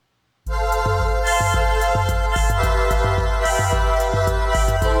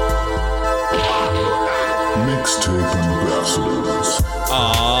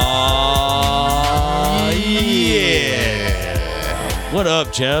What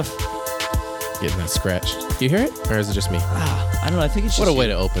up, Jeff? Getting that scratch. Do you hear it? Or is it just me? I don't know. I think it's just What a way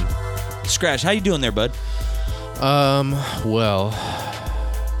to open. Scratch. How you doing there, bud? Well,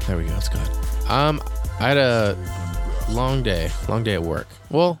 there we go. It's good. I had a long day at work.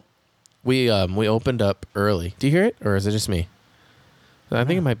 Well, we opened up early. Do you hear it? Or is it just me? I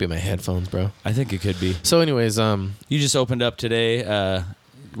think it might be my headphones, bro. I think it could be. So anyways, You just opened up today.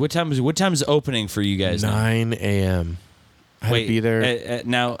 What time is opening for you guys? 9 a.m. I had to be there.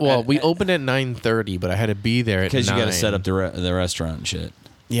 Now. Well, we opened at 9:30, but I had to be there at 9. Because you got to set up the restaurant and shit.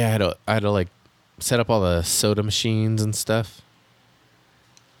 Yeah, I had to like set up all the soda machines and stuff.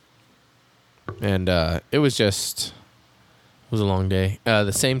 And it was a long day. The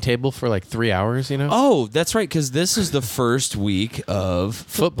same table for like 3 hours, you know? Oh, that's right, because this is the first week of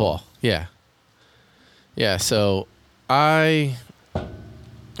Football. Yeah. Yeah, so I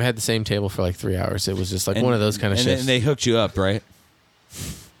had the same table for like 3 hours. It was just like one of those kind of shifts. And they hooked you up, right?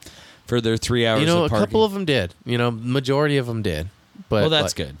 For their 3 hours You know, of parking. a couple of them did. You know, majority of them did. But Well,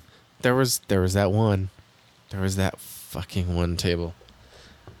 that's good. There was that one. There was that fucking one table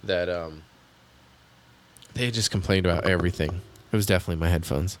that they just complained about everything. It was definitely my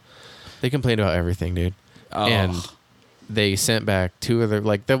headphones. They complained about everything, dude. Oh. And they sent back 2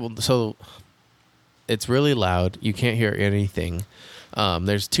 other so it's really loud. You can't hear anything.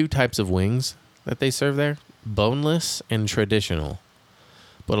 There's 2 types of wings that they serve there, boneless and traditional.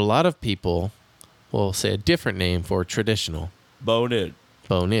 But a lot of people will say a different name for traditional. Bone in.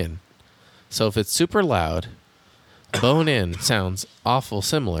 Bone in. So if it's super loud, bone in sounds awful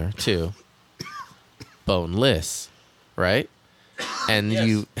similar to boneless, right? And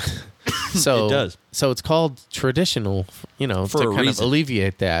Yes. so It does. So it's called traditional, you know, For to a kind reason. of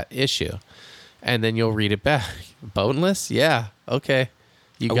alleviate that issue. And then you'll read it back. Boneless? Yeah. Okay.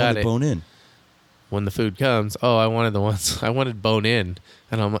 You I got wanted it. bone in. When the food comes, I wanted bone in.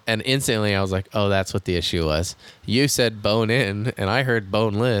 And instantly I was like, oh, that's what the issue was. You said bone in, and I heard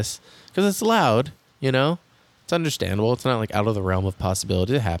boneless because it's loud, you know? It's understandable. It's not like out of the realm of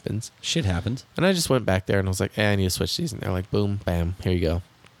possibility. It happens. Shit happens. And I just went back there and I was like, I need to switch these. And they're like, boom, bam, here you go.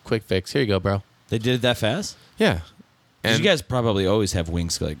 Quick fix. Here you go, bro. They did it that fast? Yeah. 'Cause And you guys probably always have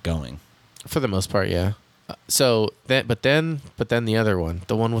wings like going. for the most part, yeah. But then the other one,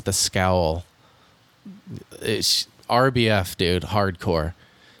 the one with the scowl, it's RBF, dude, hardcore.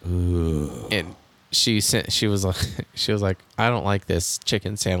 Ooh. And she was like, I don't like this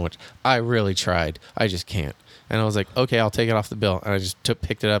chicken sandwich. I really tried. I just can't. And I was like, okay, I'll take it off the bill. And I just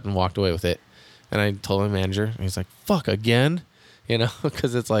picked it up and walked away with it. And I told my manager, and he's like, fuck, again? You know,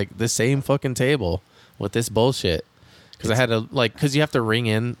 because it's like the same fucking table with this bullshit. Because I had to, because you have to ring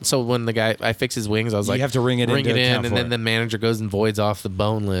in. So when I fix his wings, I was like, You have to ring it in to account and for then it. the manager goes and voids off the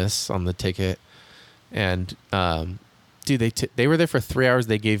boneless on the ticket. And, dude, they were there for 3 hours.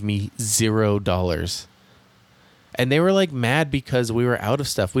 They gave me $0. And they were like mad because we were out of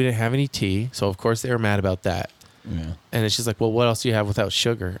stuff. We didn't have any tea. So, of course, they were mad about that. Yeah. And it's just like, well, what else do you have without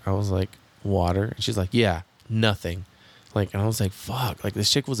sugar? I was like, water. And she's like, yeah, nothing. And I was like, fuck. Like, this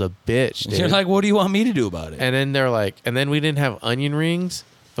chick was a bitch, dude. You're like, what do you want me to do about it? And then they're like, and then we didn't have onion rings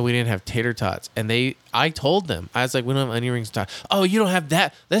and we didn't have tater tots. And I told them, I was like, we don't have onion rings. Oh, you don't have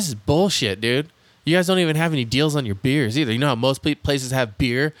that? This is bullshit, dude. You guys don't even have any deals on your beers either. You know how most places have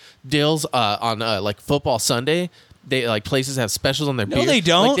beer deals on like football Sunday? They places have specials on their beer. No, they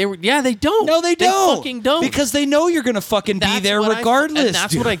don't. They don't. No, they don't. fucking don't. Because they know you're going to fucking be there regardless. And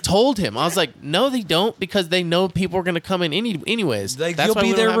that's what I told him. I was like, no, they don't, because they know people are going to come in anyways. Like, That's you'll why be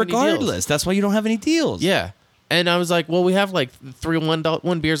we don't there have any deals. regardless. That's why you don't have any deals. Yeah. And I was like, well, we have like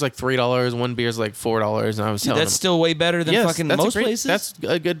one beer's like $3, one beer's like $4. And I was telling That's them, still way better than fucking most places. That's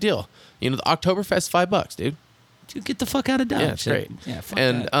a good deal. You know, the Oktoberfest, $5, dude. Dude, get the fuck out of Dodge. Yeah, it's great. Yeah, fuck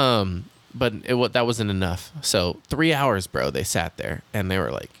and that. but that wasn't enough. So 3 hours, bro. They sat there and they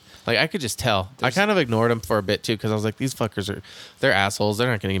were like I could just tell. I kind of ignored them for a bit too, because I was like, these fuckers they're assholes. They're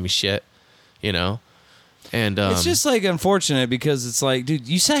not gonna give me shit, you know. And it's just like unfortunate because it's like, dude,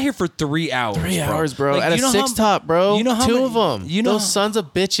 you sat here for 3 hours. 3 hours, bro. Like, At a you know six how- top, bro. You know how two many- of them. You know those sons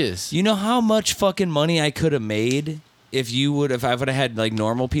of bitches. You know how much fucking money I could have made if I would have had like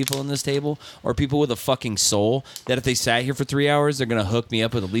normal people in this table, or people with a fucking soul, that if they sat here for 3 hours, they're gonna hook me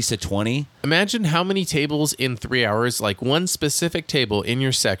up with at least a 20. Imagine how many tables in 3 hours, like one specific table in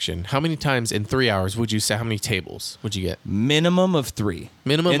your section. How many times in 3 hours would you say? How many tables would you get? Minimum of 3.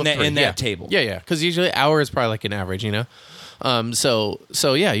 Minimum in of that, 3 in that table. Yeah. Because usually hour is probably like an average, you know. So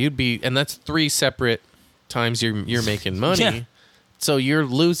yeah, you'd be, and that's 3 separate times you're making money. Yeah. So you're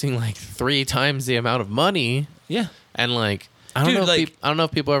losing like 3 times the amount of money, Yeah. and like I don't Dude, know. like- I don't know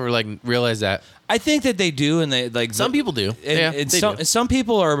if people ever like realize that. I think that they do, and they like Some people do. And do. some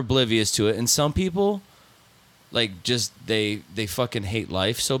people are oblivious to it, and some people like just they fucking hate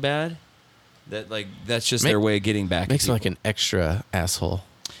life so bad that like that's just their way of getting back. Makes at them people. like an extra asshole.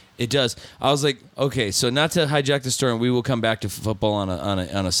 It does. I was like, okay, so not to hijack the story, and we will come back to football on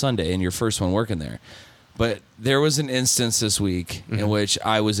a Sunday, and your first one working there, but there was an instance this week in which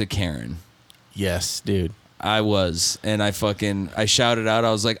I was a Karen. Yes, dude. I was, and I shouted out. I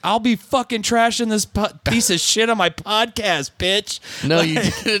was like, "I'll be fucking trashing this piece of shit on my podcast, bitch." No, you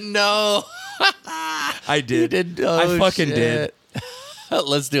didn't. No, I did. You did. I fucking did.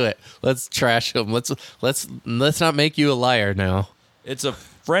 Let's do it. Let's trash him. Let's not make you a liar now. It's a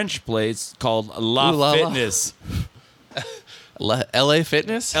French place called La Ooh, la, la. Fitness. L.A.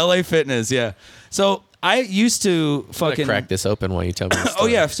 Fitness. LA Fitness, yeah. So I used to I'm gonna fucking crack this open while you tell me. The Oh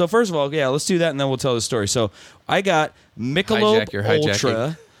story. yeah. So first of all, yeah, let's do that, and then we'll tell the story. So I got Michelob Hijack, you're hijacking.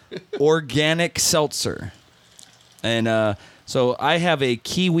 Ultra organic seltzer, and so I have a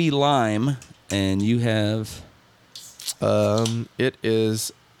kiwi lime, and you have It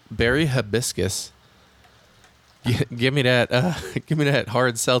is berry hibiscus. Give me that. Give me that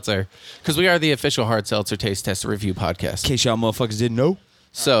hard seltzer, because we are the official hard seltzer taste test review podcast. in case y'all motherfuckers didn't know.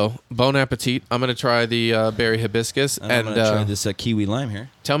 So, bon appetit. I'm gonna try the berry hibiscus, And I'm gonna try this kiwi lime here.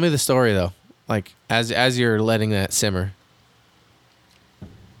 tell me the story though. Like as you're letting that simmer.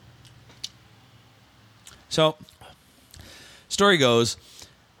 So, story goes,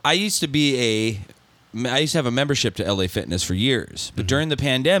 I used to have a membership to LA Fitness for years, but during the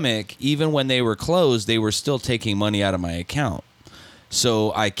pandemic, even when they were closed, they were still taking money out of my account.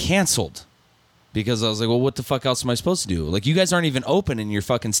 So I canceled because I was like, well, what the fuck else am I supposed to do? Like, you guys aren't even open and you're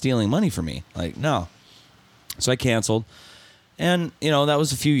fucking stealing money from me. Like, no. So I canceled. And, that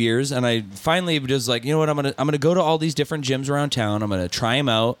was a few years, and I finally was like, you know what, I'm gonna go to all these different gyms around town. I'm gonna try them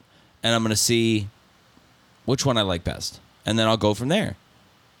out, and I'm gonna see which one I like best, and then I'll go from there.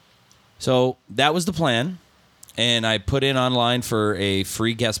 So that was the plan, and I put in online for a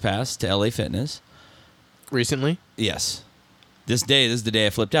free guest pass to LA Fitness. Recently? Yes. This is the day I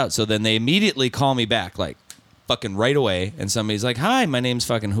flipped out. So then they immediately call me back, like, fucking right away, and somebody's like, "Hi, my name's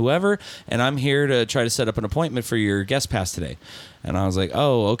fucking whoever, and I'm here to try to set up an appointment for your guest pass today." And I was like,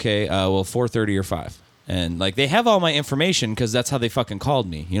 "Oh, okay, well, 4:30 or 5." And, like, they have all my information because that's how they fucking called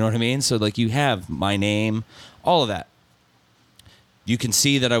me. You know what I mean? So, like, you have my name, all of that. You can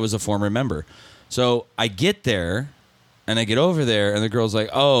see that I was a former member. So I get there, and I get over there, and the girl's like,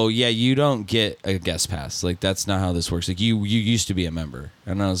 "Oh, yeah, you don't get a guest pass. Like, that's not how this works. Like, you used to be a member."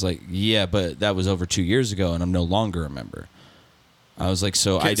 And I was like, "Yeah, but that was over 2 years ago, and I'm no longer a member." I was like,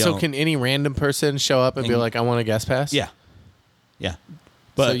 "So I don't." So can any random person show up and be like, "I want a guest pass"? Yeah. Yeah.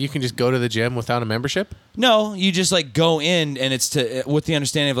 But But so you can just go to the gym without a membership? no, you just like go in, and it's with the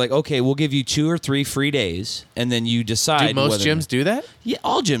understanding of like, okay, we'll give you 2 or 3 free days, and then you decide. Do most whether- gyms do that? Yeah,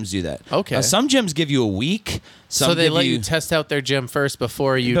 all gyms do that. Okay. Some gyms give you a week. Some So they give let you test out their gym first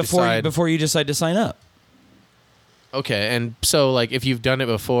before you decide. before you decide to sign up. Okay, and so like if you've done it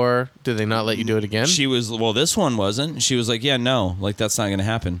before, do they not let you do it again? This one wasn't. She was like, "Yeah, no, like that's not going to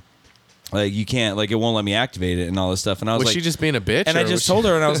happen. Like you can't, like it won't let me activate it and all this stuff." And I was like, she just being a bitch? and I or just was told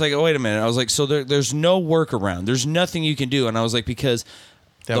her, and I was like, "Oh, wait a minute." I was like, "So there's no workaround. There's nothing you can do." And I was like, "Because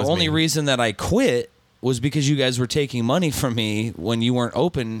That the was only mean. reason that I quit was because you guys were taking money from me when you weren't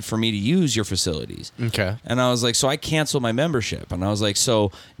open for me to use your facilities." Okay. And I was like, so I canceled my membership. And I was like,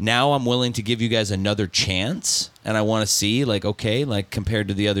 so now I'm willing to give you guys another chance. And I want to see, like, okay, like compared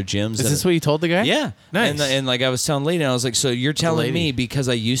to the other gyms. Is this what you told the guy? Yeah. Nice. And like I was telling Lady, I was like, so you're telling lady. me because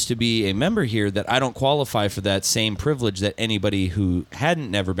I used to be a member here that I don't qualify for that same privilege that anybody who hadn't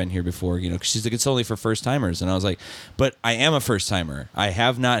never been here before, because she's like, it's only for first timers. And I was like, but I am a first timer. I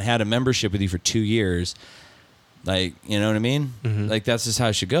have not had a membership with you for 2 years. Like, you know what I mean? Mm-hmm. Like, that's just how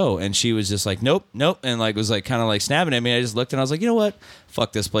it should go. And she was just like, nope. And like, was like, kind of like snapping at me. I just looked and I was like, you know what?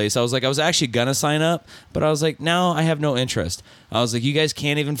 Fuck this place. I was like, I was actually going to sign up, but I was like, no, I have no interest. I was like, you guys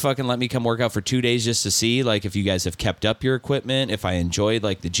can't even fucking let me come work out for 2 days just to see, like, if you guys have kept up your equipment, if I enjoyed,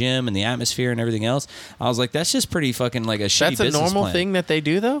 like, the gym and the atmosphere and everything else. I was like, that's just pretty fucking, like, a shitty That's a business normal plan. thing that they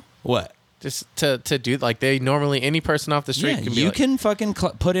do though? What? Just to do, like, they normally, any person off the street Yeah, can be you like, can fucking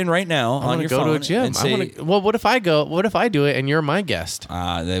put in right now I on want your to go phone to a gym. and say, Well, what if I go? What if I do it and you're my guest?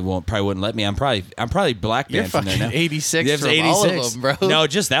 they probably wouldn't let me. I'm probably black You're banned from there fucking now. 86 Yeah, from it's all of them, bro. No,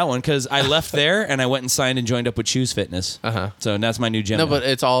 just that one because I left there and I went and signed and joined up with Choose Fitness. Uh-huh. So that's my new gym. No, now. but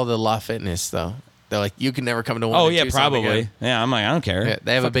it's all the La Fitness though. They're like, you can never come to one. oh in yeah, Tucson probably. again. Yeah, I'm like, I don't care. Yeah,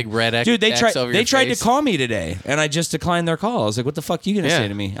 they have a big red X. Dude, they X tried. over They your tried to face. call me today, and I just declined their call. I was like, "What the fuck you gonna Yeah. say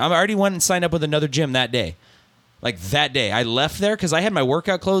to me?" I already went and signed up with another gym that day. Like that day, I left there because I had my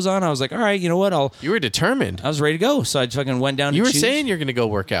workout clothes on. I was like, all right, you know what? You were determined. I was ready to go. So I fucking went down to You were Choose, saying you're going to go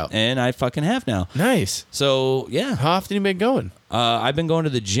work out. and I fucking have now. Nice. So, yeah. How often you been going? I've been going to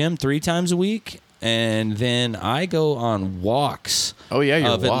the gym 3 times a week, and then I go on walks. Oh, yeah, your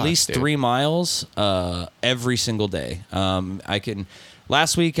of at walks, least dude. 3 miles every single day.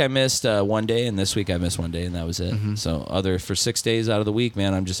 Last week I missed 1 day, and this week I missed 1 day, and that was it. Mm-hmm. So for 6 days out of the week,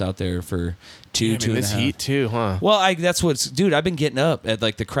 man, I'm just out there for two and a this half. heat too, huh? Well, dude, I've been getting up at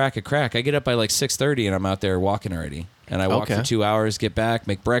like the crack of crack. I get up by like 6:30, and I'm out there walking already. And I walk Okay. for 2 hours, get back,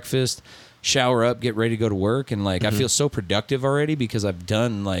 make breakfast, shower up, get ready to go to work, and like I feel so productive already because I've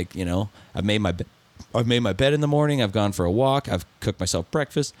done like, you know, I've made my bed in the morning, I've gone for a walk, I've cooked myself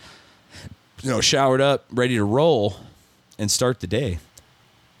breakfast, you know, showered up, ready to roll and start the day.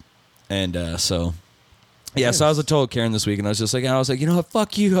 And so I was a total Karen this week, and I was like, you know what,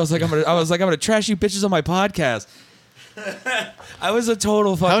 fuck you. I was like, I'm gonna trash you bitches on my podcast. I was a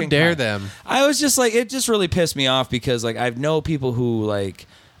total fucking. How dare cunt. them? I was just like, it just really pissed me off because like I know people who like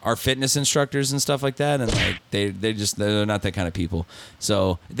are fitness instructors and stuff like that, and like they're not that kind of people.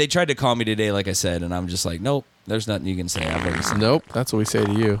 So they tried to call me today, like I said, and I'm just like, nope, there's nothing you can say. I've already said. Nope. That's what we say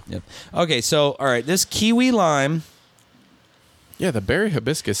to you. Yep. Okay, so all right, this kiwi lime. Yeah, the berry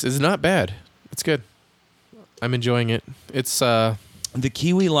hibiscus is not bad. It's good. I'm enjoying it. It's The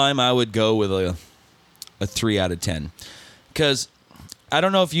kiwi lime, I would go with a 3 out of 10. Because I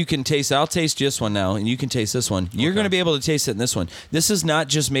don't know if you can taste. I'll taste this one now, and you can taste this one. You're going to be able to taste it in this one. This is not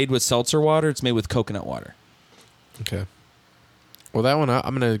just made with seltzer water. It's made with coconut water. okay. Well, that one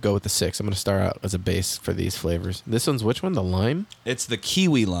I'm gonna go with the 6. I'm gonna start out as a base for these flavors. This one's which one? The lime. It's the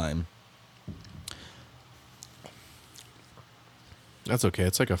kiwi lime. That's okay.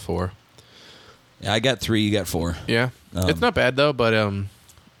 It's like a 4. Yeah, I got 3. You got 4. Yeah. It's not bad though, but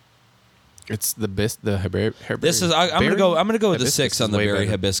it's the best. The This is. I'm gonna go. I'm gonna go with the hibiscus 6 on is the way berry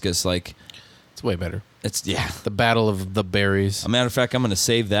better. hibiscus. Like It's way better. it's The battle of the berries. A matter of fact, I'm gonna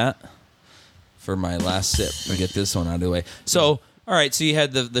save that for my last sip and get this one out of the way. So, all right. So you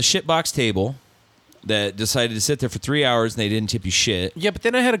had the shitbox table that decided to sit there for 3 hours and they didn't tip you shit. Yeah, but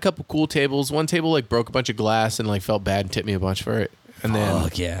then I had a couple cool tables. One table like broke a bunch of glass and like felt bad and tipped me a bunch for it. And then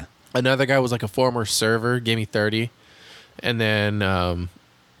Fuck yeah. another guy was like a former server, gave me 30. And then I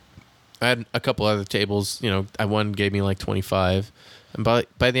had a couple other tables. You know, one gave me like 25. And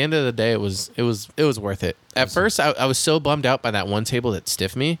by the end of the day, it was worth it. At first, I was so bummed out by that one table that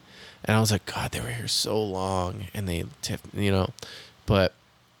stiffed me, and I was like, God, they were here so long, and they tipped, you know. But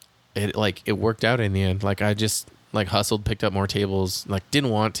it worked out in the end. Like I just like hustled, picked up more tables. Like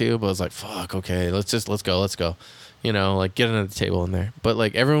didn't want to, but I was like, fuck, okay, let's go. You know, like get another table in there. But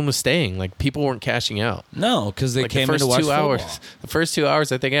like everyone was staying. Like people weren't cashing out. No, because they Like came the in to first watch 2 football. hours. The first 2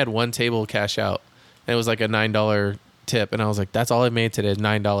 hours, I think I had one table cash out, and it was like a $9 tip, and I was like, "That's all I made today,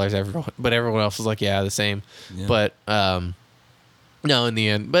 $9." Everyone, but everyone else was like, "Yeah, the same." Yeah. But no, in the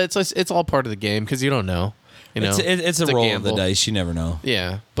end, but it's all part of the game because you don't know. You know, It's a roll of the gamble. dice. You never know.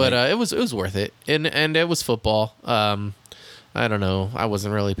 Yeah, but it was worth it, and it was football. I don't know. I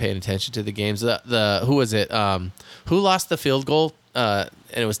wasn't really paying attention to the games. The who was it? Who lost the field goal? And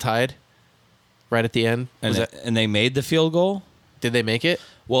it was tied right at the end. And they made the field goal. Did they make it?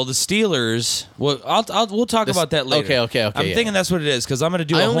 Well, the Steelers. Well, we'll talk about that later. Okay, I'm yeah. thinking that's what it is because I'm going to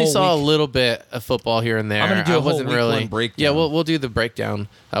do. I only saw week. a little bit of football here and there. I'm gonna do I a whole wasn't week really one breakdown. Yeah, we'll do the breakdown.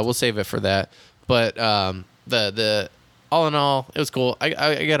 We'll save it for that. But the all in all, it was cool.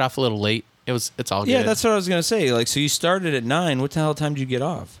 I got off a little late. It's all good. Yeah, that's what I was going to say. Like, so you started at 9. What the hell time did you get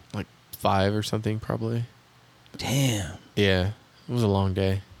off? like 5 or something probably. Damn. Yeah, it was a long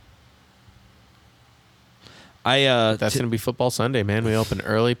day. That's gonna be football Sunday, man. We open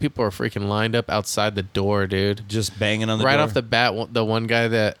early. People are freaking lined up outside the door, dude. just banging on the Right door. off the bat, the one guy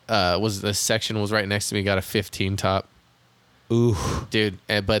that was the section was right next to me. Got a 15 top. Ooh. Dude,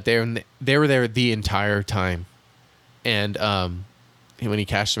 but they were there the entire time, and when he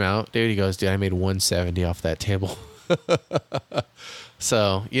cashed them out, dude, he goes, "Dude, I made 170 off that table."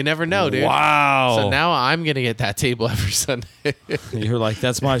 So you never know, dude. Wow. So now I'm gonna get that table every Sunday. You're like,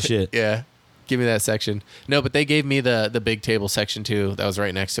 that's my shit. Yeah, give me that section. No, but they gave me the big table section too. That was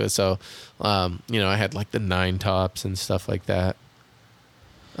right next to it. So, I had like the 9 tops and stuff like that.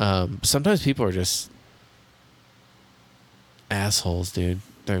 Sometimes people are just assholes, dude,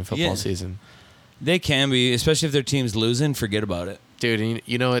 during football season. They can be, especially if their team's losing. Forget about it. Dude, and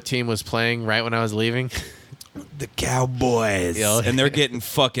you know what team was playing right when I was leaving? The Cowboys. Yo. And they're getting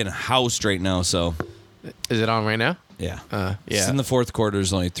fucking housed right now. So, Is it on right now? yeah. Yeah. It's in the fourth quarter.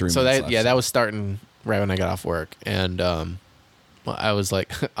 There's only 3 So minutes that left. that was starting right when I got off work, and I was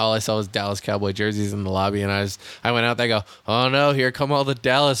like, all I saw was Dallas Cowboy jerseys in the lobby, and I went out there, and go, oh no, here come all the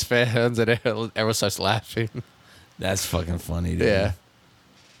Dallas fans, and everyone starts laughing. That's fucking funny, dude. Yeah.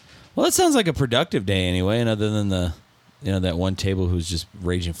 Well, it sounds like a productive day anyway, and other than the, that one table who's just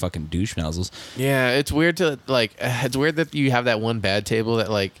raging fucking douche nozzles. Yeah, it's weird it's weird that you have that one bad table that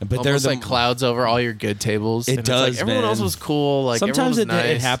But almost like clouds over all your good tables. It and does, it's like, everyone else was cool. Like sometimes everyone was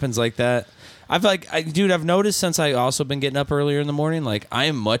nice. it happens like that. I've noticed since I also been getting up earlier in the morning, like I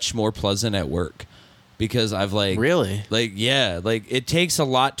am much more pleasant at work because I've really it takes a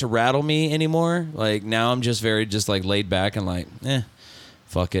lot to rattle me anymore. Like now I'm just very like laid back and like,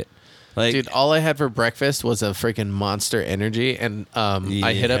 fuck it. Like, dude, all I had for breakfast was a freaking Monster Energy, and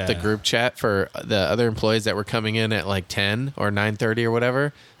I hit up the group chat for the other employees that were coming in at like 10 or 9:30 or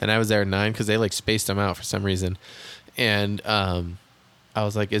whatever, and I was there at 9 because they like spaced them out for some reason, and I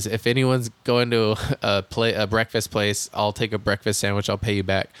was like, if anyone's going to a breakfast place, I'll take a breakfast sandwich, I'll pay you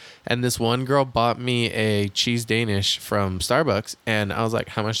back. And this one girl bought me a cheese Danish from Starbucks, and I was like,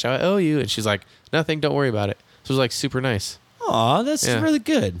 how much do I owe you? And she's like, nothing, don't worry about it. So it was like super nice. Aw, that's really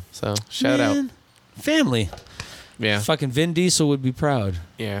good. So shout out. Family. Yeah. Fucking Vin Diesel would be proud.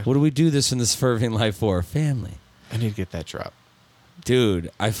 Yeah. What do we do this in this fervent life for? Family. I need to get that drop.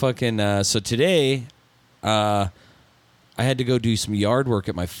 Dude, I fucking, so today, I had to go do some yard work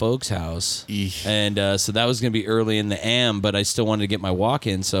at my folks' house. Eesh. And so that was going to be early in the AM, but I still wanted to get my walk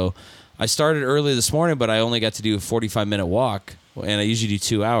in. So I started early this morning, but I only got to do a 45-minute walk, and I usually do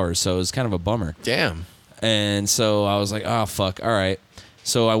 2 hours, so it was kind of a bummer. Damn. And so I was like, oh, fuck, all right.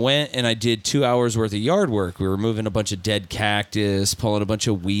 So I went and I did 2 hours worth of yard work. We were moving a bunch of dead cactus, pulling a bunch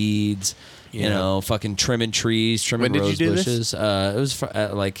of weeds, fucking trimming trees, trimming rose bushes. It was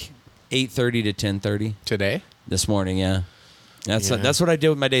like 8:30 to 10:30. Today? This morning, yeah. That's what I did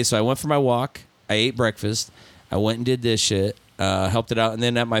with my day. So I went for my walk. I ate breakfast. I went and did this shit. Helped it out. And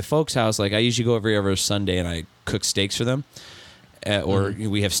then at my folks' house, like I usually go every other Sunday and I cook steaks for them. Or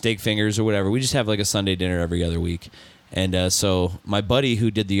we have steak fingers or whatever. We just have like a Sunday dinner every other week. And so my buddy who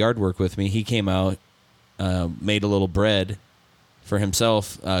did the yard work with me, he came out, made a little bread for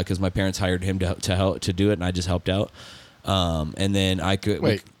himself because my parents hired him to help to do it, and I just helped out. And then I could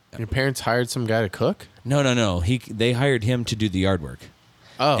wait. Your parents hired some guy to cook? No. They hired him to do the yard work.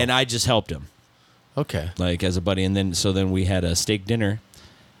 Oh, and I just helped him. Okay. Like as a buddy, and then we had a steak dinner.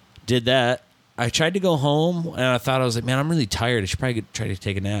 Did that. I tried to go home, and I thought, I was like, man, I'm really tired. I should probably try to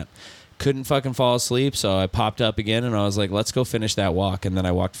take a nap. Couldn't fucking fall asleep, so I popped up again, and I was like, let's go finish that walk. And then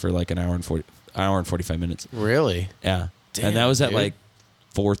I walked for like an hour and 45 minutes. Really? Yeah. Damn, and that was at dude. like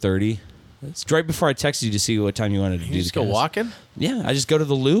 4:30. It's right before I texted you to see what time you wanted to do. You just go walking? Yeah, I just go to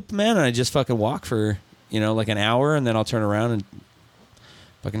the loop, man, and I just fucking walk for, like an hour, and then I'll turn around and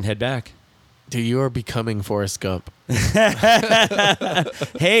fucking head back. Dude, you are becoming Forrest Gump.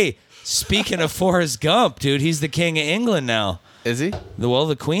 Hey, speaking of Forrest Gump, dude, he's the king of England now. Is he?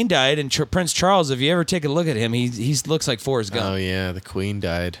 The Queen died, and Prince Charles, if you ever take a look at him, he looks like Forrest Gump. Oh, yeah, the Queen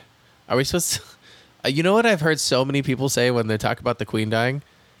died. Are we supposed to... You know what I've heard so many people say when they talk about the Queen dying?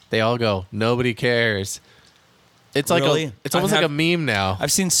 They all go, nobody cares. It's like Really? it's almost like a meme now.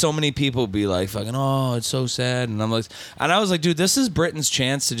 I've seen so many people be like, fucking, oh, it's so sad. And I was like, dude, this is Britain's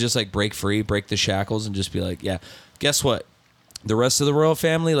chance to just like break free, break the shackles, and just be like, yeah, guess what? The rest of the royal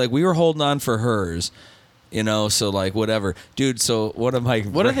family, like we were holding on for hers, so like whatever. Dude, so what am I...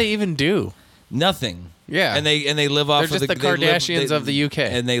 What do they even do? Nothing. Yeah. And they live off They're of just the Kardashians of the UK.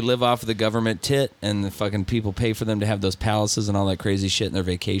 And they live off of the government tit, and the fucking people pay for them to have those palaces and all that crazy shit and their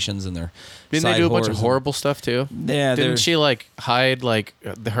vacations and their Didn't side they do a bunch whores of horrible stuff too? Yeah. Didn't she like hide like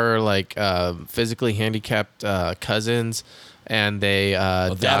her like physically handicapped cousins, and they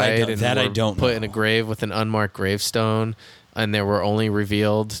died and I were don't put know. in a grave with an unmarked gravestone, and they were only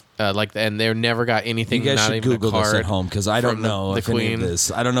revealed and they never got anything. You guys not should even Google a card this at home because I don't from know the if any of Queen. this.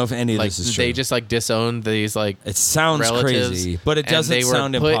 I don't know if any of Like this is true. they just like disowned these like It sounds relatives, crazy, but it doesn't and they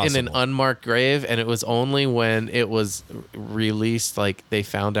sound were put impossible. in an unmarked grave, and it was only when it was released, like they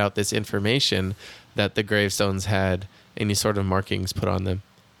found out this information, that the gravestones had any sort of markings put on them.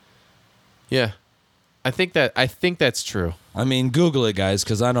 Yeah, I think that's true. I mean, Google it, guys,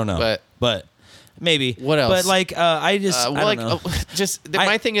 because I don't know. But maybe. What else? But like, I don't know.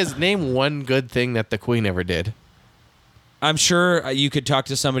 My thing is, name one good thing that the Queen ever did. I'm sure you could talk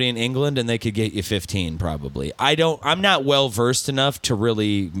to somebody in England and they could get you 15 probably. I'm not well versed enough to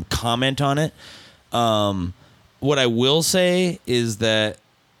really comment on it. What I will say is that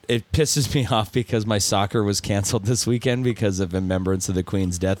it pisses me off because my soccer was canceled this weekend because of remembrance of the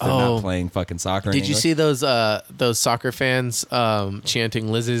Queen's death. They're not playing fucking soccer. Did you see those soccer fans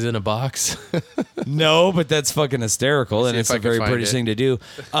chanting "Lizzie's in a box"? No, but that's fucking hysterical, and See it's if I a can very find British it. thing to do.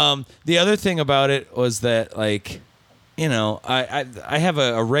 The other thing about it was that, like, you know, I have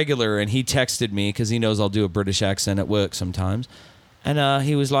a regular, and he texted me because he knows I'll do a British accent at work sometimes, and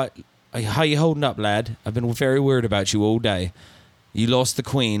he was like, "How you holding up, lad? I've been very worried about you all day. You lost the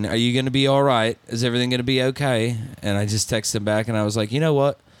Queen. Are you going to be all right? Is everything going to be okay?" And I just texted him back, and I was like, you know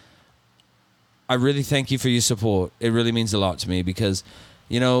what? I really thank you for your support. It really means a lot to me because,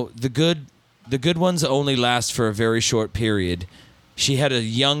 you know, the good ones only last for a very short period. She had a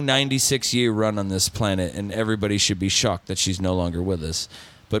young 96-year run on this planet, and everybody should be shocked that she's no longer with us.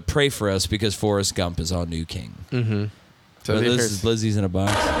 But pray for us because Forrest Gump is our new king. Mm-hmm. So But this is Lizzie's in a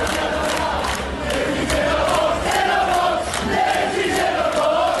box.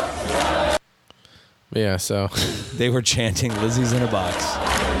 yeah. So They were chanting Lizzie's in a box.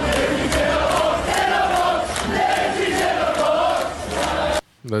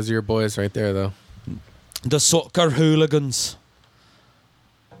 those are your boys right there, though. The soccer hooligans.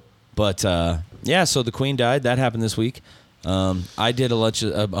 But yeah, so the Queen died. That happened this week. I did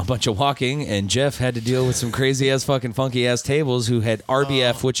a bunch of walking, and Jeff had to deal with some crazy ass fucking funky ass tables who had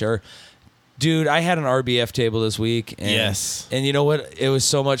RBF, which are, dude, I had an RBF table this week. And, Yes. And you know what? It was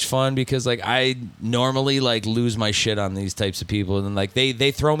so much fun because like I normally like lose my shit on these types of people, and like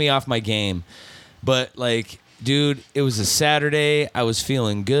they throw me off my game. But like, dude, it was a Saturday. I was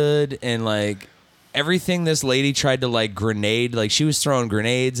feeling good, and like everything this lady tried to like grenade, like she was throwing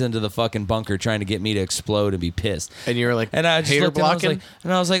grenades into the fucking bunker trying to get me to explode and be pissed. And you were like, And I just hater looked and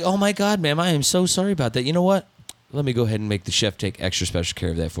I was blocking. like, oh my God, ma'am, I am so sorry about that. You know what? Let me go ahead and make the chef take extra special care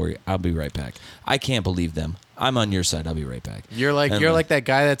of that for you. I'll be right back. I can't believe them. I'm on your side. I'll be right back. You're like And, like that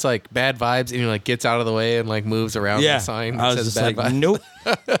guy that's like bad vibes, and he like gets out of the way and like moves around yeah. the sign. That I was says just bad like, vibes. nope.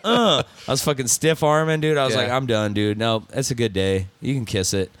 I was fucking stiff arming, dude. I was Yeah. like, I'm done, dude. No, it's a good day. You can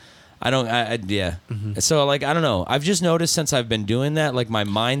kiss it. Yeah. Mm-hmm. So like, I don't know. I've just noticed since I've been doing that, like my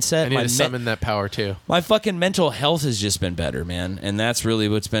mindset, I need to summon that power too. my fucking mental health has just been better, man. And that's really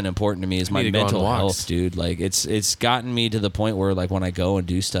what's been important to me is my need to go on mental walks. health, dude. Like it's gotten me to the point where like when I go and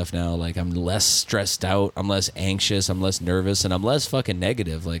do stuff now, like I'm less stressed out, I'm less anxious, I'm less nervous, and I'm less fucking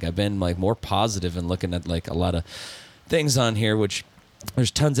negative. Like I've been like more positive and looking at like a lot of things on here, which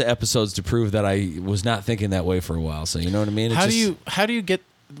there's tons of episodes to prove that I was not thinking that way for a while. So you know what I mean? It's How do you get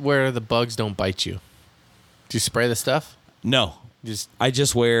where the bugs don't bite you? Do you spray the stuff? No. Just I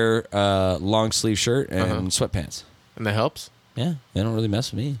just wear a long sleeve shirt and sweatpants. and that helps. Yeah, they don't really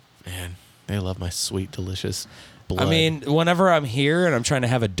mess with me. Man, they love my sweet, delicious blood. I mean, whenever I'm here and I'm trying to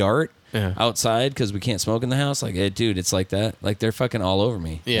have a dart Yeah. outside because we can't smoke in the house, like, dude, it's like that. Like, they're fucking all over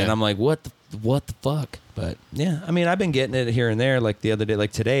me. Yeah. And I'm like, what the fuck? But, yeah, I mean, I've been getting it here and there. Like, the other day,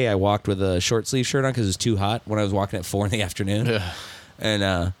 like today, I walked with a short sleeve shirt on because it was too hot when I was walking at 4 in the afternoon. Ugh. And,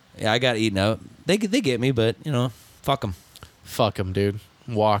 yeah, I got eaten out. They get me, but, you know, fuck them. Fuck them, dude.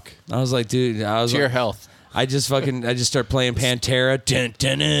 Walk I was like, dude, I was to your like, health. I just start playing Pantera. Dun,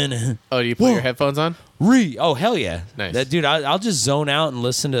 dun, dun. Oh, do you put Whoa. your headphones on? Oh, hell yeah. Nice. That, dude, I'll just zone out and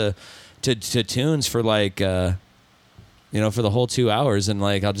listen to tunes for like, for the whole 2 hours. And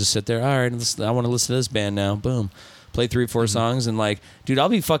like, I'll just sit there. All right, I want to listen to this band now. Boom. Play 3 or 4 songs. And like, dude, I'll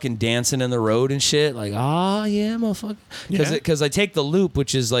be fucking dancing in the road and shit. Like, yeah, motherfucker. Because I take the loop,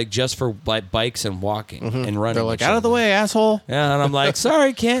 which is like just for like bikes and walking and running. They're like, and out shit. of the way, asshole. Yeah, and I'm like,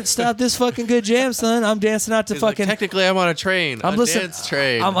 sorry, can't stop this fucking good jam, son. I'm dancing out to He's like, fucking. technically, I'm on a train. I'm a listening. dance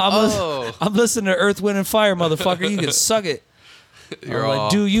train. I'm listening to Earth, Wind, and Fire, motherfucker. You can suck it. You're I'm all-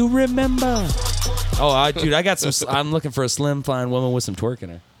 like, do you remember? Dude, I got some. I'm looking for a slim, fine woman with some twerk in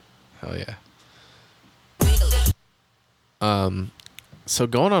her. Hell yeah. So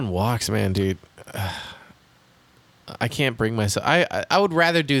going on walks, man, dude. I can't bring myself. I would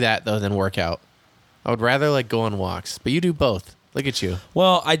rather do that though than work out. I would rather like go on walks, but you do both. Look at you.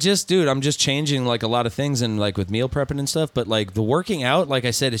 Well, I'm just changing like a lot of things and like with meal prepping and stuff. But like the working out, like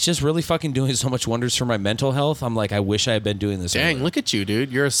I said, it's just really fucking doing so much wonders for my mental health. I'm like, I wish I had been doing this. Dang, earlier. look at you,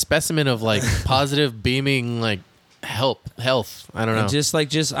 dude. You're a specimen of like positive, beaming, like health. I don't know.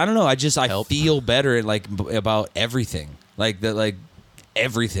 I don't know. I Help. feel better like about everything. Like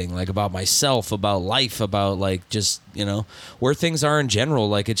everything, like about myself, about life, about like just, where things are in general.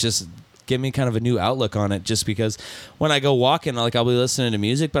 Like it's just give me kind of a new outlook on it, just because when I go walking, like I'll be listening to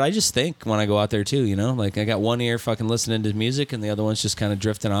music, but I just think when I go out there too, like I got one ear fucking listening to music and the other one's just kind of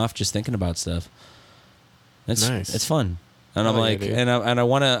drifting off, just thinking about stuff. It's Nice. It's fun. And I'm Hell yeah, like, dude. and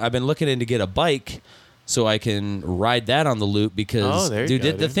I've been looking in to get a bike so I can ride that on the loop because, there you dude,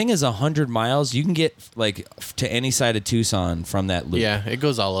 go, the dude. thing is 100 miles. You can get like to any side of Tucson from that loop. Yeah, it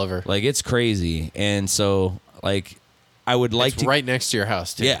goes all over. Like it's crazy. And so like I would like It's to right next to your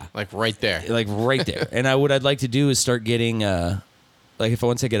house, too. Yeah. Like right there. like right there. And I'd like to do is start getting like if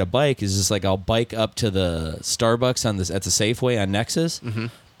once I get a bike is just like I'll bike up to the Starbucks at the Safeway on Nexus,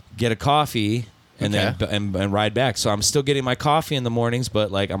 get a coffee and Okay. then and ride back. So I'm still getting my coffee in the mornings,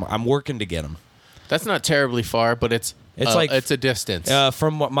 but like I'm working to get them. That's not terribly far, but it's like- it's a distance.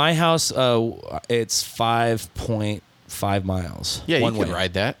 From my house, it's 5.5 miles. yeah, you one can way.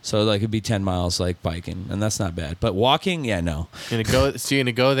 ride that. So like it'd be 10 miles like biking, and that's not bad. But walking, yeah, no. You're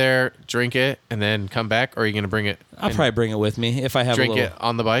gonna go there, drink it, and then come back, or are you gonna bring it? I'll and probably bring it with me if I have drink a little. it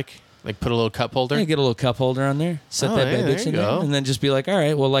on the bike. Like put a little cup holder. Yeah, get a little cup holder on there. Set Oh, that yeah, bad there bitch you in there, go. and then just be like, all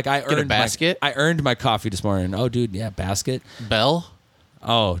right, well, like I a earned basket? I earned my coffee this morning. Oh, dude, yeah, basket. Bell.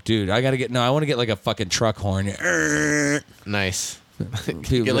 Oh, dude, I gotta get. No, I want to get like a fucking truck horn. Nice.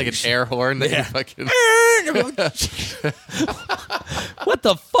 People Get like an air horn that Yeah. you fucking. What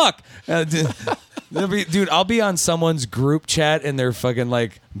the fuck? Dude, I'll be on someone's group chat in their fucking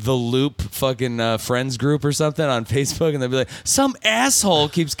like the Loop fucking friends group or something on Facebook, and they'll be like, some asshole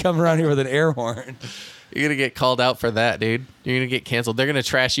keeps coming around here with an air horn. You're gonna get called out for that, dude. You're gonna get canceled. They're gonna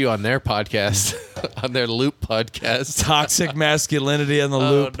trash you on their podcast, on their Loop podcast. Toxic masculinity on the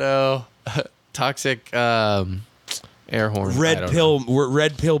Loop. Oh no, toxic air horn. I Red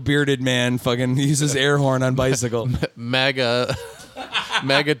don't pill bearded man fucking uses air horn on bicycle. know.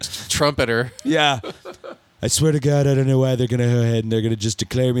 mega trumpeter. Yeah. I swear to God, I don't know why they're going to go ahead and they're going to just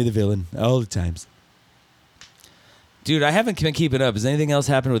declare me the villain all the times. Dude, I haven't been keeping up. Has anything else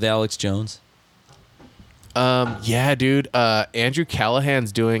happened with Alex Jones? Yeah, dude. Andrew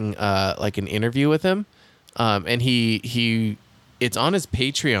Callahan's doing like an interview with him, and he it's on his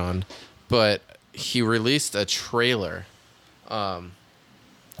Patreon, but he released a trailer. You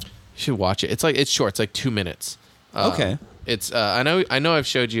should watch it. It's short. It's like 2 minutes. Okay. It's I know I've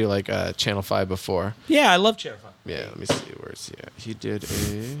showed you like Channel 5 before. Yeah, I love Chair Fun. Yeah, let me see where it's He did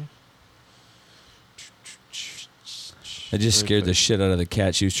a. I just scared the shit out of the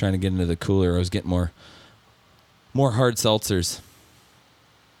cat. She was trying to get into the cooler. I was getting more hard seltzers.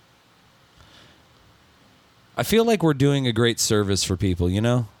 I feel like we're doing a great service for people, you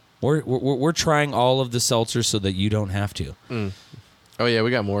know? We're trying all of the seltzers so that you don't have to. Oh yeah,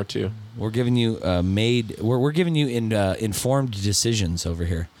 we got more too. We're giving you we're giving you informed decisions over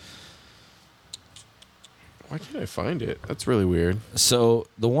here. Why can't I find it? That's really weird. So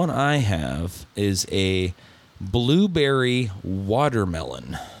the one I have is a blueberry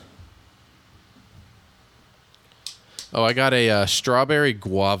watermelon. Oh, I got a strawberry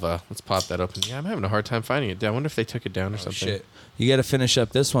guava. Let's pop that open. Yeah, I'm having a hard time finding it. I wonder if they took it down or something. Shit. You got to finish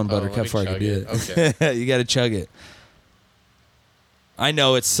up this one, let Buttercup, me before I can chug do it. it. Okay. You got to chug it. I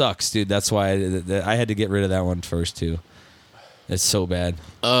know it sucks, dude. That's why I had to get rid of that one first, too. It's so bad.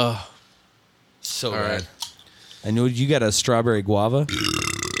 So All bad. right. I know you got a strawberry guava.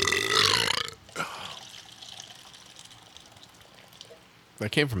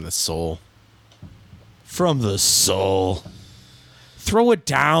 That came from the soul. From the soul. Throw it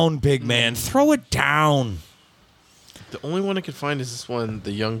down, big man. Throw it down. The only one I could find is this one,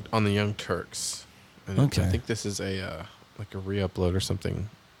 the Young Turks. And Okay. I think this is a like a re-upload or something.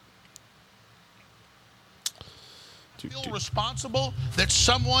 Feel responsible that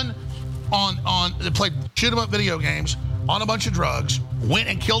someone that played shoot 'em up video games on a bunch of drugs went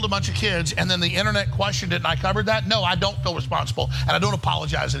and killed a bunch of kids, and then the internet questioned it, and I covered that? No, I don't feel responsible, and I don't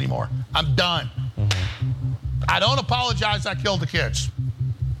apologize anymore. I'm done. I don't apologize. I killed the kids.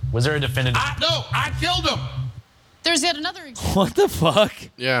 Was there a definitive? No, I killed them. There's yet another example. What the fuck?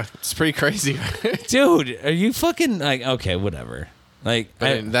 Yeah, it's pretty crazy. Dude, are you fucking like, okay, whatever. Like,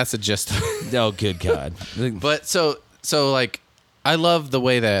 And that's a gist. oh, good God. But so like, I love the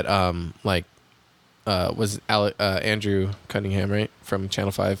way that was Andrew Cunningham, right, from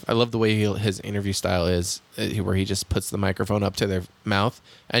Channel 5. I love the way his interview style is, where he just puts the microphone up to their mouth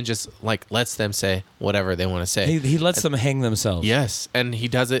and just like lets them say whatever they want to say. he lets them hang themselves. Yes, and he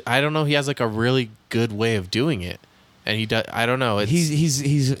does it. I don't know. He has like a really good way of doing it, and he does. I don't know. It's,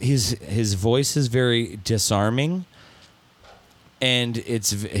 His voice is very disarming, and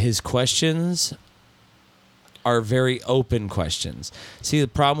his questions are very open questions. See, the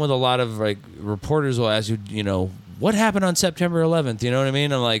problem with a lot of like reporters will ask you, what happened on September 11th? You know what I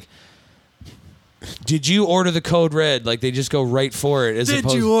mean? I'm like, did you order the code red? Like they just go right for it.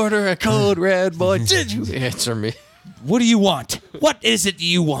 Did you order a code red, boy? Did you answer me? What do you want? What is it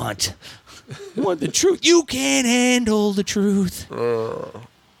you want? You want the truth? You can't handle the truth.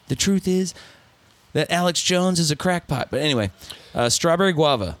 The truth is, that Alex Jones is a crackpot. But anyway, strawberry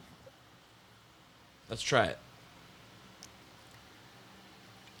guava. Let's try it.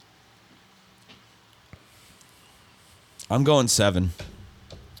 I'm going 7.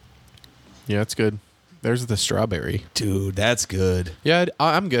 Yeah, that's good. There's the strawberry. Dude, that's good. Yeah,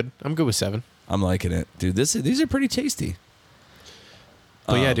 I'm good. I'm good with 7. I'm liking it. Dude, these are pretty tasty.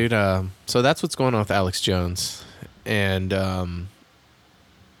 But yeah, dude. So that's what's going on with Alex Jones, and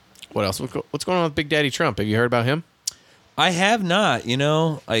what else? What's going on with Big Daddy Trump? Have you heard about him? I have not,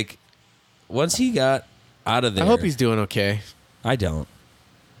 like once he got out of there. I hope he's doing okay. I don't.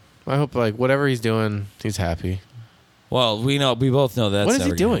 I hope like whatever he's doing, he's happy. Well, we both know that's What is he never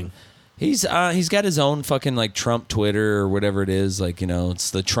gonna doing? happen. He's got his own fucking like Trump Twitter or whatever it is, like it's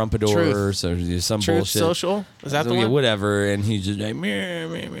the Trumpador or some Truth bullshit. Social? Is that the Yeah, one? whatever, and he's just like meh,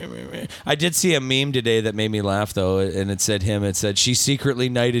 meh, meh, meh, meh. I did see a meme today that made me laugh though, and it said she secretly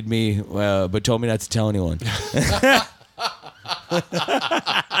knighted me, but told me not to tell anyone.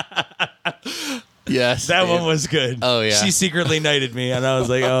 Yes, That dude. one was good. Oh, yeah. She secretly knighted me, and I was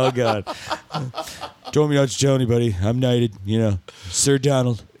like, oh god. Told me not to tell anybody. I'm knighted, Sir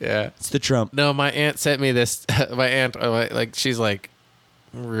Donald. Yeah. It's the Trump. No, my aunt sent me this. My aunt, like, she's like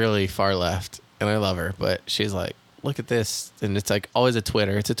really far left, and I love her, but she's like, look at this, and it's like always a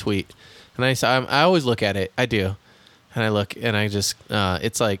Twitter, it's a tweet, and I always look at it, I do, and I look, and I just,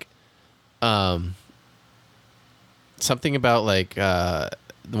 it's like, something about like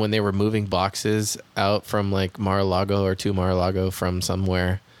when they were moving boxes out from like Mar-a-Lago or to Mar-a-Lago from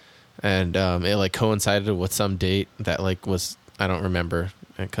somewhere, and it like coincided with some date that like was, I don't remember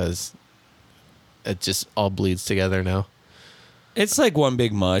because it just all bleeds together now. It's like one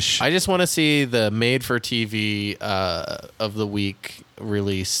big mush. I just want to see the made-for-TV of the week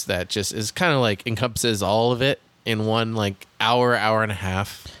release that just is kind of like encompasses all of it in one like hour and a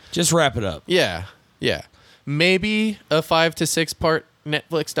half. Just wrap it up. Yeah. Maybe a 5 to 6 part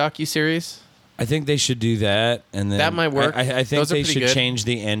Netflix docuseries. I think they should do that, and then That might work. I think Those are they pretty should good. change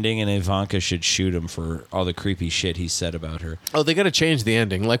the ending, and Ivanka should shoot him for all the creepy shit he said about her. Oh, they got to change the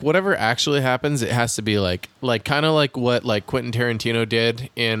ending. Like whatever actually happens, it has to be like kind of like what like Quentin Tarantino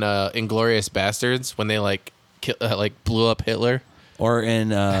did in Inglourious Bastards when they like blew up Hitler. Or in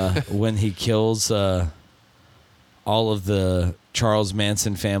when he kills all of the Charles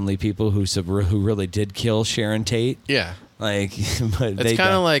Manson family people who really did kill Sharon Tate. Yeah. Like, but It's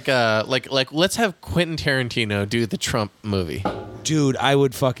kind of like let's have Quentin Tarantino do the Trump movie. dude, I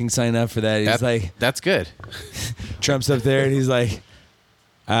would fucking sign up for that. He's like, That's good. Trump's up there, and he's like,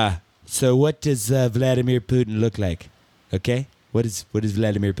 so what does Vladimir Putin look like? Okay, what does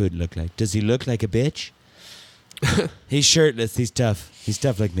Vladimir Putin look like? Does he look like a bitch? He's shirtless. He's tough. He's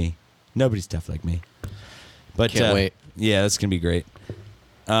tough like me. Nobody's tough like me. But Can't wait. Yeah, that's gonna be great.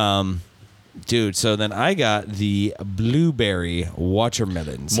 Dude, so then I got the blueberry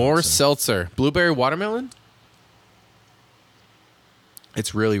watermelon. More seltzer. seltzer. Blueberry watermelon?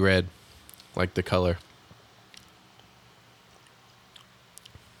 It's really red. Like the color.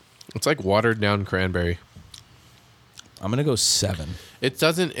 It's like watered down cranberry. I'm gonna go 7.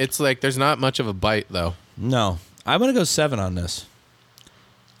 It's like there's not much of a bite though. No, I'm gonna go 7 on this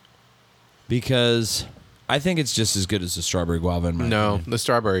because I think it's just as good as the strawberry guava in my opinion. The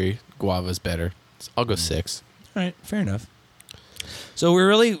strawberry guava is better. I'll go 6. All right, fair enough. So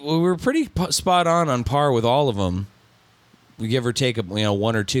we were pretty spot on par with all of them. We give or take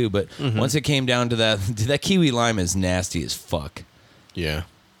one or two, but once it came down to that kiwi lime is nasty as fuck. Yeah.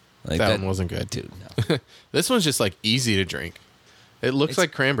 Like that one wasn't good. dude. No. This one's just like easy to drink. It looks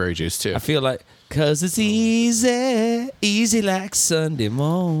like cranberry juice too. I feel like cause it's easy like Sunday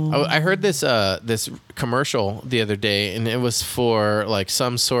morning. I heard this commercial the other day, and it was for like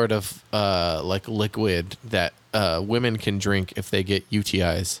some sort of like liquid that women can drink if they get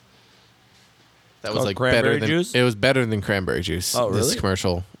UTIs. That was Called like cranberry better than juice? It was better than cranberry juice. Oh, This really?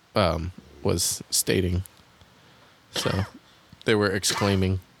 commercial was stating. So they were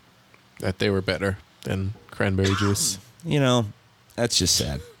exclaiming that they were better than cranberry juice. That's just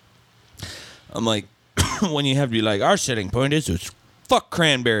sad. I'm like, when you have to be like, our setting point is fuck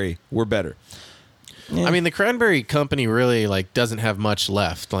cranberry, we're better. Yeah. I mean, the cranberry company really like doesn't have much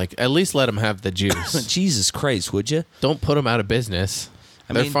left. Like, at least let them have the juice. Jesus Christ, would you? Don't put them out of business.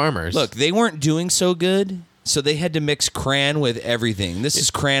 They're farmers. Look, they weren't doing so good, so they had to mix cran with everything. This is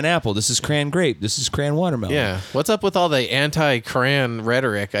cran apple. This is cran grape. This is cran watermelon. Yeah. What's up with all the anti-cran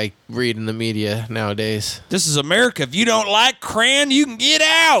rhetoric I read in the media nowadays? This is America. If you don't like cran, you can get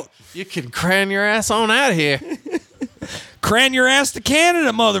out. You can cran your ass on out of here. Cran your ass to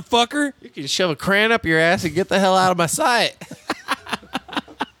Canada, motherfucker. You can shove a cran up your ass and get the hell out of my sight.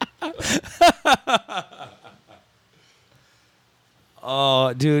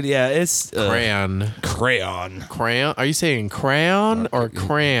 Oh, dude, yeah, it's Crayon. Crayon. Crayon? Are you saying crayon or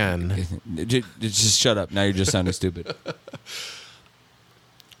crayon? Just shut up. Now you're just sounding stupid.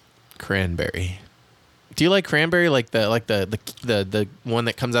 Cranberry. Do you like cranberry like the one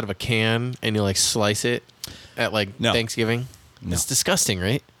that comes out of a can and you like slice it at like No. Thanksgiving? No. It's disgusting,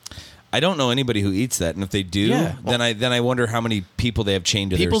 right? I don't know anybody who eats that, and if they do, Yeah. then I wonder how many people they have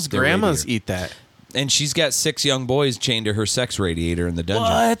chained to People's their grandmas radiator. eat that. And she's got 6 young boys chained to her sex radiator in the dungeon.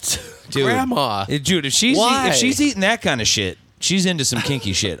 What? Dude, Grandma. Dude, if she's Why? if she's eating that kind of shit, she's into some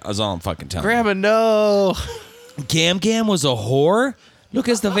kinky shit. That's all I'm fucking telling you. Grandma, no. Gam Gam was a whore. Look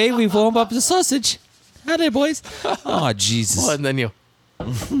as the way we warm up the sausage. Howdy, boys. Oh, Jesus. Well, and then you.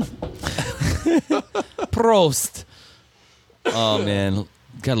 Prost. Oh man,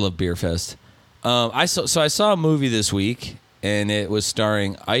 gotta love Beer Fest. I saw a movie this week, and it was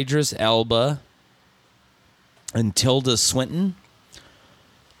starring Idris Elba and Tilda Swinton.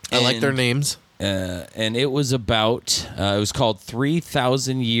 I like their names. And it was about. It was called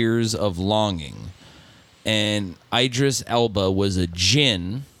 3,000 Years of Longing, and Idris Elba was a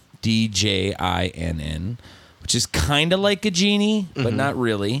djinn, Djinn, which is kind of like a genie, but not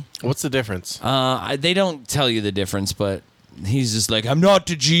really. What's the difference? They don't tell you the difference, but he's just like, I'm not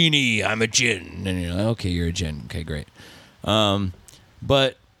a genie, I'm a djinn. And you're like, okay, you're a djinn. Okay, great.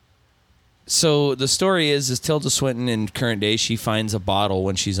 But so the story is Tilda Swinton in current day, she finds a bottle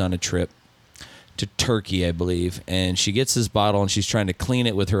when she's on a trip to Turkey, I believe, and she gets this bottle and she's trying to clean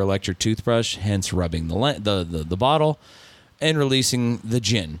it with her electric toothbrush, hence rubbing the bottle and releasing the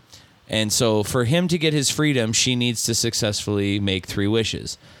djinn. And so for him to get his freedom, she needs to successfully make 3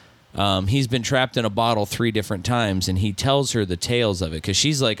 wishes. He's been trapped in a bottle 3 different times, and he tells her the tales of it because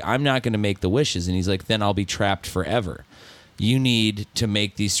she's like, I'm not going to make the wishes. And he's like, then I'll be trapped forever. You need to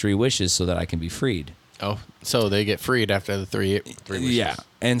make these 3 wishes so that I can be freed. Oh, so they get freed after the three wishes. Yeah.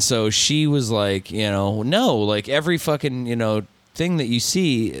 And so she was like, no, like every fucking, thing that you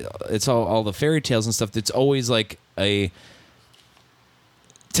see, it's all the fairy tales and stuff. That's always like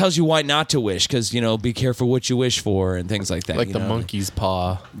tells you why not to wish because, be careful what you wish for and things like that. Like the monkey's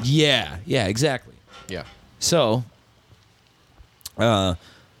paw. Yeah, exactly. Yeah. So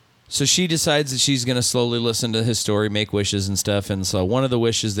she decides that she's going to slowly listen to his story, make wishes and stuff. And so one of the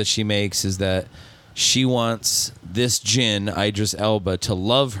wishes that she makes is that she wants this djinn, Idris Elba, to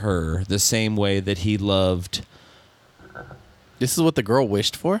love her the same way that he loved. This is what the girl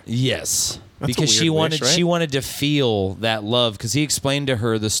wished for? Yes. That's because a weird wish, right? she wanted to feel that love because he explained to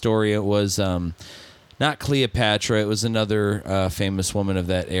her the story. It was not Cleopatra. It was another famous woman of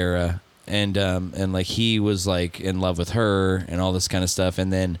that era. And like he was like in love with her and all this kind of stuff.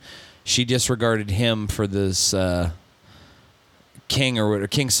 And then she disregarded him for this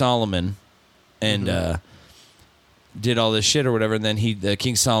King Solomon and did all this shit or whatever. And then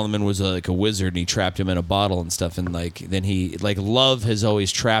King Solomon was like a wizard and he trapped him in a bottle and stuff. And like then he like love has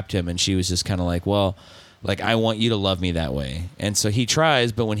always trapped him. And she was just kind of like, well, like I want you to love me that way. And so he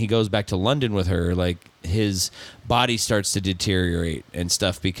tries, but when he goes back to London with her, like his body starts to deteriorate and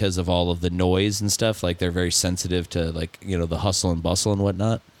stuff because of all of the noise and stuff. Like they're very sensitive to like, the hustle and bustle and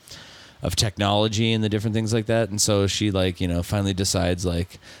whatnot of technology and the different things like that. And so she like, finally decides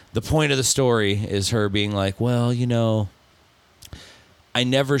like the point of the story is her being like, well, I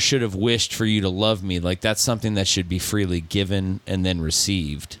never should have wished for you to love me. Like that's something that should be freely given and then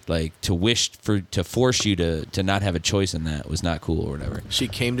received. Like to force you to not have a choice in that was not cool or whatever. She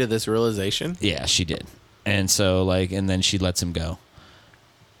came to this realization? Yeah, she did. And so like, and then she lets him go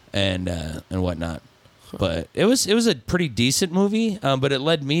and whatnot. But it was a pretty decent movie. But it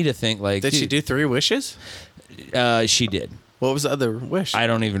led me to think like, Did she do 3 wishes? She did. What was the other wish? I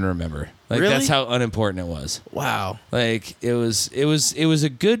don't even remember. Like Really? that's how unimportant it was. Wow. Like it was a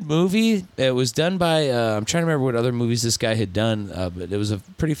good movie. It was done by I'm trying to remember what other movies this guy had done, but it was a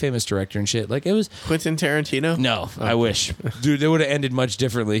pretty famous director and shit. Like it was Quentin Tarantino? no, I wish, dude. It would have ended much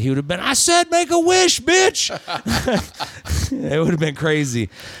differently. He would have been, I said, make a wish, bitch. It would have been crazy.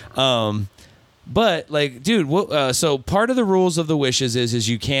 But like, dude, so part of the rules of the wishes is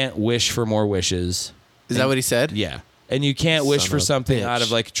you can't wish for more wishes. Is that what he said? Yeah. And you can't wish Son for of a something bitch. out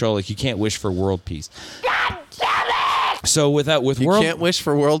of like control. Like you can't wish for world peace. God damn it! So with You world, can't wish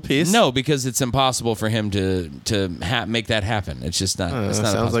for world peace? no, because it's impossible for him to make that happen. It's just not. It's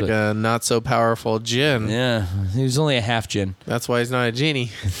not sounds like a not so powerful djinn. Yeah, he was only a half djinn. That's why he's not a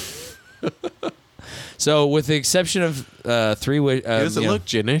genie. So with the exception of 3 wishes, He doesn't look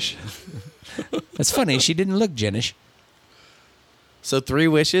djinnish. that's funny. She didn't look djinnish. So 3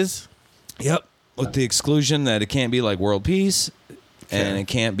 wishes? Yep. With the exclusion that it can't be like world peace, and it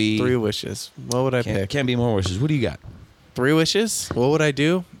can't be 3 wishes. What would I pick? Can't be more wishes. What do you got? 3 wishes? What would I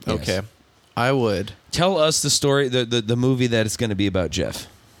do? Yes. Okay. I would. Tell us the story, the movie that it's going to be about Jeff.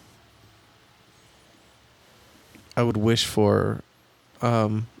 I would wish for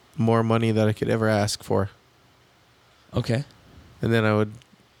more money that I could ever ask for. Okay. And then I would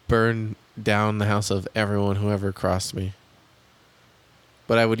burn down the house of everyone who ever crossed me.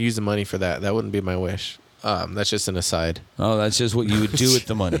 But I would use the money for that. That wouldn't be my wish. That's just an aside. Oh, that's just what you would do with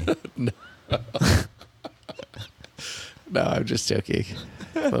the money. No, I'm just joking.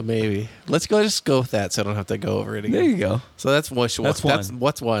 But maybe. Let's just go with that so I don't have to go over it again. There you go. So that's wish. That's one.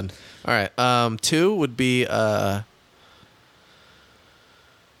 What's one? All right. 2 would be I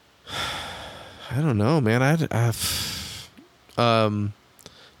don't know, man.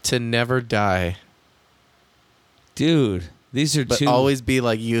 To never die, Dude, these are but two. always be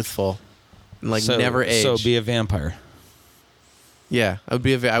like youthful, and like never age. So be a vampire. Yeah, I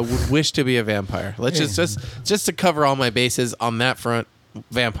would wish to be a vampire. Let's just to cover all my bases on that front.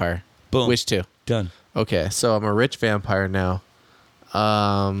 Vampire. Boom. Wish to. Done. Okay, so I'm a rich vampire now.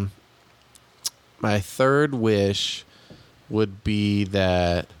 My 3rd wish would be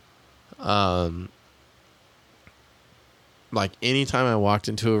that, like anytime I walked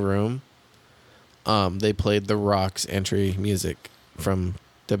into a room, they played The Rock's entry music from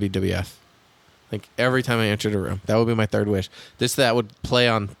WWF. Like every time I entered a room, that would be my 3rd wish. That would play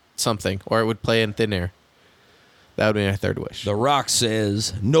on something, or it would play in thin air. That would be my 3rd wish. The Rock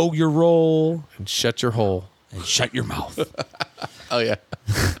says, "Know your role And shut your hole. and shut your mouth." Oh yeah,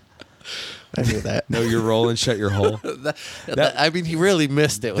 I knew that. Know your role and shut your hole. I mean, he really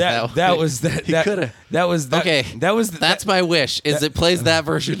missed it with that. That was that. He coulda. That was that. Okay, That was that's my wish. Is it plays that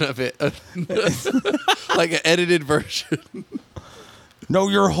version of it, like an edited version? Know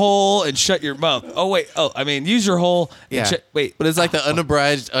your hole and shut your mouth. Oh wait. Oh, I mean, use your hole. Yeah. And wait. But it's like the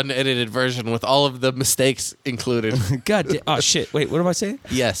unabridged, unedited version with all of the mistakes included. God. Oh shit. Wait. What am I saying?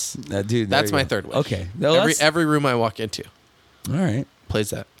 Yes, Dude. that's there my you go. 3rd wish. Okay. No, Every room I walk into all right. plays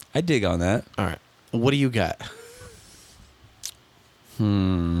that. I dig on that. All right, what do you got?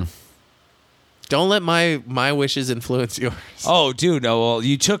 Don't let my wishes influence yours. Oh, dude. No. Well,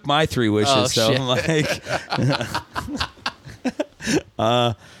 you took my 3 wishes, Oh, so shit. I'm like.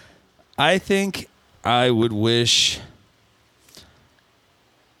 I think I would wish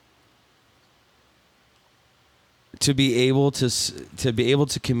to be able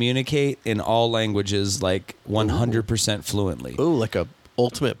to communicate in all languages like 100% fluently. Ooh, like a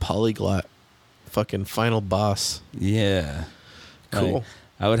ultimate polyglot, fucking final boss. Yeah. Cool. Like,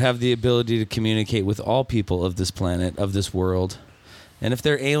 I would have the ability to communicate with all people of this planet, of this world. And if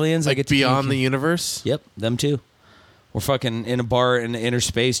they're aliens, I Like get to beyond the communicate- universe. Yep, them too. We're fucking in a bar in inner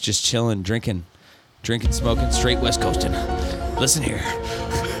space, just chilling, drinking, smoking, straight West Coasting. Listen here,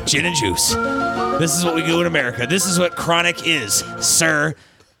 gin and juice. This is what we do in America. This is what chronic is, sir.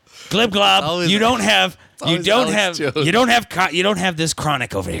 Glib glob. always- You don't have always Alex Jones. you don't have this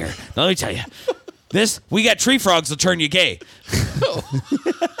chronic over here. Now, let me tell you, we got tree frogs will turn you gay.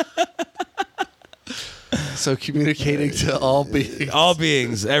 So communicating to all beings. All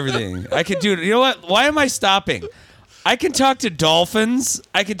beings, everything. I could do it. You know what? Why am I stopping? I can talk to dolphins.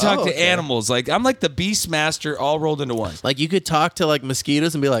 I can talk to okay. animals. Like I'm like the beast master all rolled into one. Like you could talk to like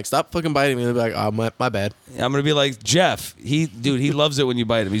mosquitoes and be like, "Stop fucking biting me." And they'll be like, "Oh, my bad." I'm gonna be like Jeff. He loves it when you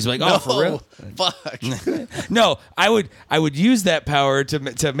bite him. He's like, "Oh, for real?" Fuck. No, I would use that power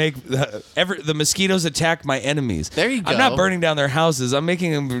to make the mosquitoes attack my enemies. There you I'm not go. burning down their houses. I'm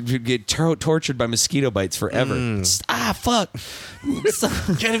making them get tortured by mosquito bites forever. Fuck.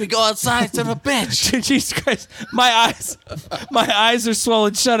 Can't even go outside, son of a bitch. Jesus Christ, my eyes are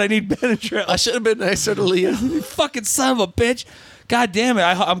swollen shut. I need Benadryl. I should have been nicer to Leo. You fucking son of a bitch. God damn it.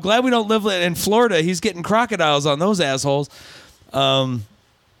 I'm glad we don't live in Florida. He's getting crocodiles on those assholes.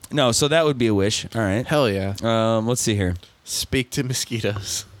 No, so that would be a wish. All right. Hell yeah. Let's see here. Speak to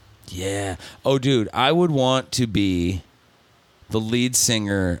mosquitoes. Yeah. Oh, dude, I would want to be the lead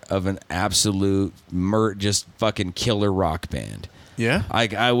singer of an absolute just fucking killer rock band. Yeah.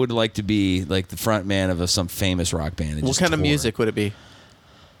 I would like to be like the front man of some famous rock band. And What just kind of tour. music would it be?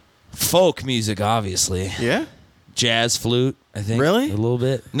 Folk music, obviously. Yeah. Jazz flute, I think. Really? A little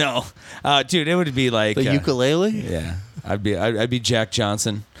bit. No, dude, it would be like The ukulele. Yeah, I'd be Jack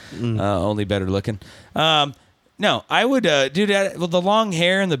Johnson, only better looking. No, I would, dude. With the long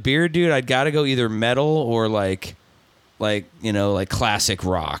hair and the beard, dude, I'd got to go either metal or like classic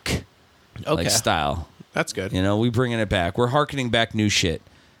rock, Okay. like style. That's good. You know, we bringing it back. We're harkening back new shit.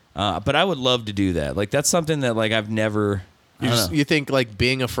 But I would love to do that. Like that's something that like I've never. I don't know. You think like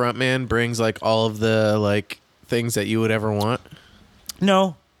being a front man brings like all of the like things that you would ever want?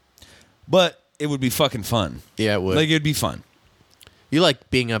 No, but it would be fucking fun. Yeah, it would. Like it'd be fun. You like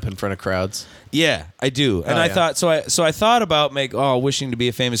being up in front of crowds? Yeah, I do. And Oh, I yeah. thought I thought about wishing to be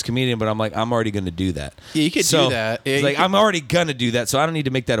a famous comedian, but I'm like, I'm already going to do that. Yeah, you could do that. Yeah, It's you like could- I'm already going to do that, so I don't need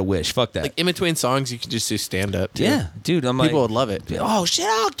to make that a wish. Fuck that. Like in between songs, you can just do stand up. yeah, dude, I'm like, People would love it. oh shit,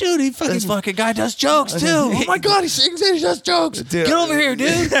 dude, he fucking This fucking guy does jokes too. Oh my god, he sings and he does jokes. Dude, Get over here,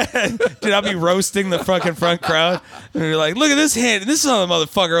 dude. dude, I'll be roasting the fucking front crowd, and you're like, look at this hand, this is another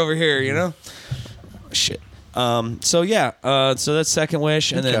motherfucker over here, you know? Shit. So yeah, so that's second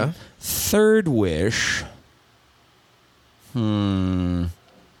wish, and then Okay. third wish.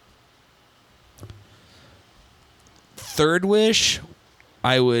 Third wish,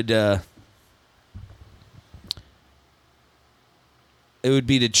 I would. It would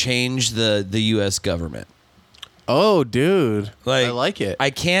be to change the U.S. government. Oh, dude, Like, I like it. I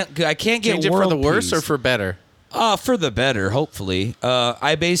can't get Change it for world the worse peace. or for better. For the better, hopefully.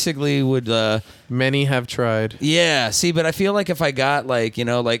 I basically would. Many have tried. Yeah, see, but I feel like if I got like, you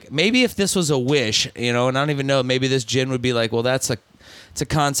know, like maybe if this was a wish, you know, and I don't even know, maybe this gin would be like, well, it's a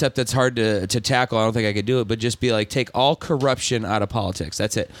concept that's hard to tackle. I don't think I could do it, but just be like, take all corruption out of politics.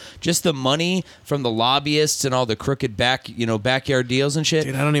 That's it. Just the money from the lobbyists and all the crooked backyard deals and shit.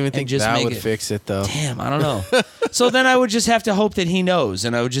 Dude, I don't even and think just that make would it- fix it though. Damn, I don't know. So then I would just have to hope that he knows,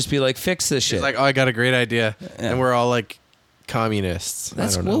 and I would just be like, fix this shit. It's like, oh, I got a great idea, and we're all like communists.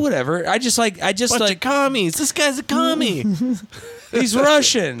 That's I don't know. well, whatever. I just Bunch of commies. This guy's a commie. he's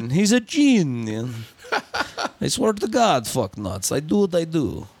Russian. He's a genius. I swear to God, fuck nuts. I do what I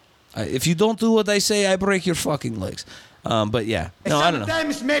do. If you don't do what I say, I break your fucking legs. But yeah, no, I don't know.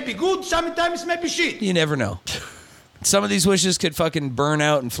 Sometimes maybe good, sometimes maybe shit. You never know. Some of these wishes could fucking burn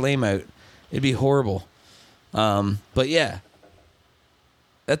out and flame out. It'd be horrible. But yeah,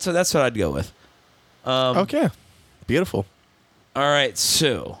 that's what I'd go with. Okay, beautiful. All right,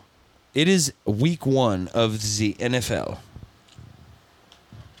 so it is week 1 of the NFL.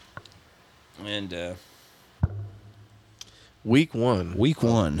 And Week 1. week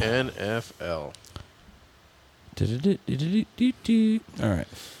 1. NFL. All right.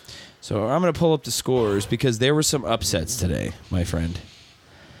 So I'm going to pull up the scores because there were some upsets today, my friend.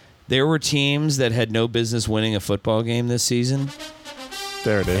 There were teams that had no business winning a football game this season,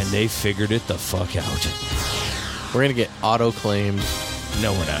 There it is. and they figured it the fuck out. We're gonna get auto claimed.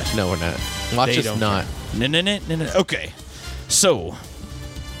 No, we're not. No, we're not. Watch They us don't not. No. Okay. So,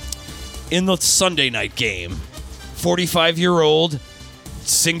 in the Sunday night game, 45-year-old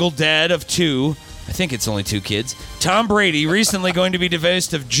single dad of 2, I think it's only 2 kids, Tom Brady, recently going to be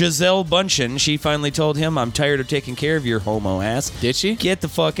divorced of Gisele Bundchen. She finally told him, I'm tired of taking care of your homo ass. Did she? Get the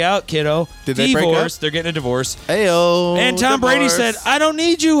fuck out, kiddo. Did they break up? Divorce. They're getting a divorce. Ayo. And Tom Brady divorce. said, I don't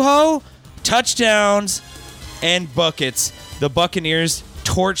need you, ho. Touchdowns and buckets. The Buccaneers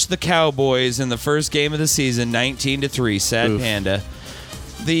torched the Cowboys in the first game of the season, 19-3. Sad Oof. panda.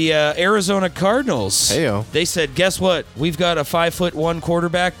 The Arizona Cardinals, Heyo. they said, guess what? We've got a 5'1"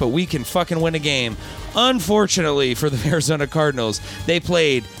 quarterback, but we can fucking win a game. Unfortunately for the Arizona Cardinals, they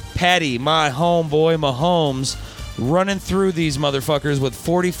played Patty, my homeboy Mahomes, running through these motherfuckers with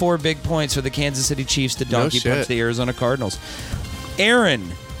 44 big points for the Kansas City Chiefs to donkey shit. punch the Arizona Cardinals.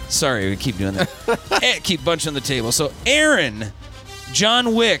 Sorry, we keep doing that. Keep bunching the table. So Aaron,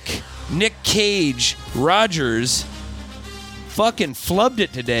 John Wick, Nick Cage, Rodgers fucking flubbed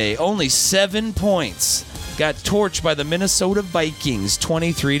it today. Only 7 points. Got torched by the Minnesota Vikings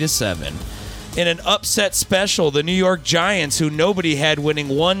 23-7. In an upset special, the New York Giants, who nobody had winning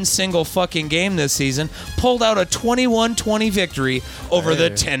one single fucking game this season, pulled out a 21-20 victory over the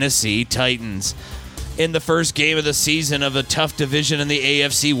Tennessee Titans. In the first game of the season of a tough division in the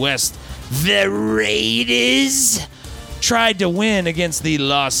AFC West, the Raiders tried to win against the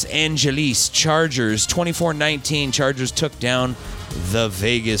Los Angeles Chargers. 24-19, Chargers took down the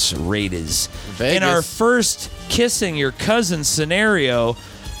Vegas Raiders. Vegas. In our first kissing your cousin scenario,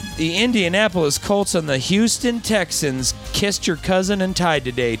 the Indianapolis Colts and the Houston Texans kissed your cousin and tied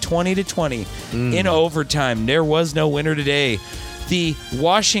today, 20-20 in overtime. There was no winner today. The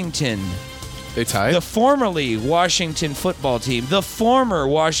They tied? the formerly Washington football team, the former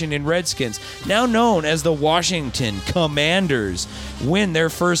Washington Redskins, now known as the Washington Commanders, win their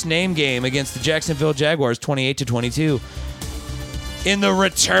first name game against the Jacksonville Jaguars 28-22. In the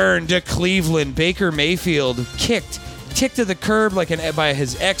return to Cleveland, Baker Mayfield kicked kicked to the curb by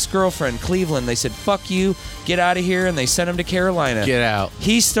his ex-girlfriend, Cleveland. They said, fuck you, get out of here, and they sent him to Carolina. Get out.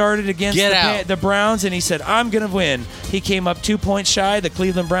 He started against the Browns, and he said, I'm going to win. He came up 2 points shy. The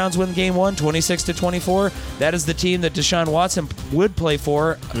Cleveland Browns win game 1, 26-24. That is the team that Deshaun Watson would play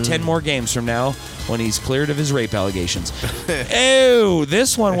for 10 more games from now when he's cleared of his rape allegations. Oh,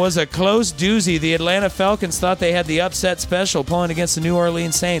 this one was a close doozy. The Atlanta Falcons thought they had the upset special pulling against the New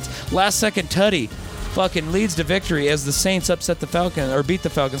Orleans Saints. Last second tutty fucking leads to victory as the Saints upset the Falcons or beat the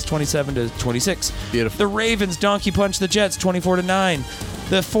Falcons 27-26. Beautiful. The Ravens donkey punched the Jets 24-9.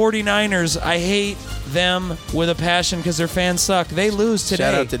 The 49ers, I hate them with a passion because their fans suck. They lose today.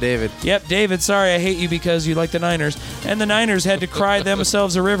 Shout out to David. Yep, David, sorry, I hate you because you like the Niners. And the Niners had to cry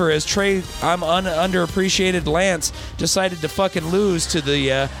themselves a river as underappreciated Lance decided to fucking lose to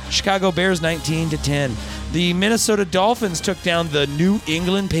the Chicago Bears 19-10. The Minnesota Dolphins took down the New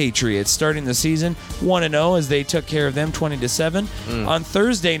England Patriots, starting the season 1-0 as they took care of them 20-7. On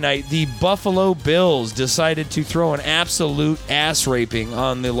Thursday night, the Buffalo Bills decided to throw an absolute ass raping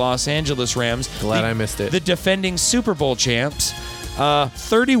on the Los Angeles Rams. Glad I missed it. The defending Super Bowl champs,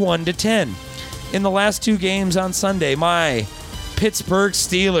 31-10. In the last 2 games on Sunday, my Pittsburgh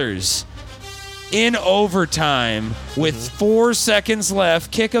Steelers, in overtime with 4 seconds left,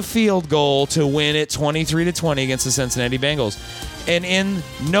 kick a field goal to win it 23-20 against the Cincinnati Bengals. And in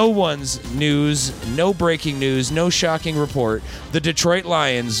no one's news, no breaking news, no shocking report, the Detroit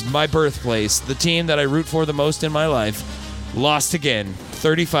Lions, my birthplace, the team that I root for the most in my life, lost again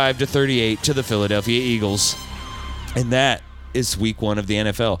 35-38 to the Philadelphia Eagles. And that is week 1 of the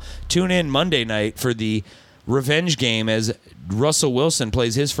NFL. Tune in Monday night for the revenge game as Russell Wilson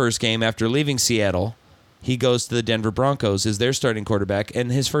plays his first game after leaving Seattle. He goes to the Denver Broncos as their starting quarterback,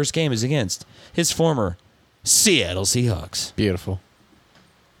 and his first game is against his former Seattle Seahawks. Beautiful.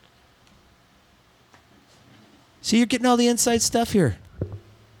 See, you're getting all the inside stuff here.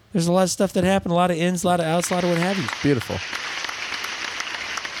 There's a lot of stuff that happened, a lot of ins, a lot of outs, a lot of what have you. Beautiful.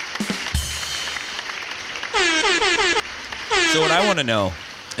 So what I want to know,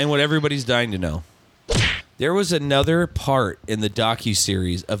 and what everybody's dying to know, there was another part in the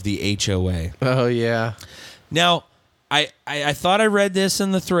docuseries of the HOA. Oh, yeah. Now, I thought I read this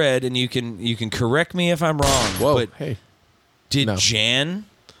in the thread, and you can correct me if I'm wrong. Whoa, but hey. did No. Jan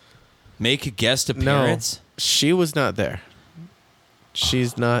make a guest appearance? No, she was not there.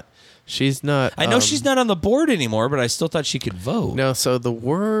 She's not. I know she's not on the board anymore, but I still thought she could vote. No, so the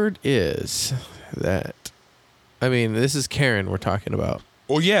word is that, I mean, this is Karen we're talking about.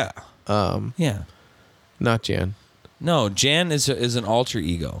 Oh, yeah. Yeah. Not Jan. No, Jan is an alter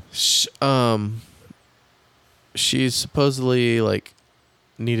ego. She's supposedly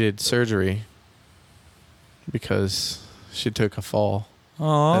needed surgery because she took a fall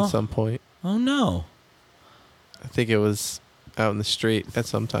Oh, at some point. oh no. I think it was out in the street at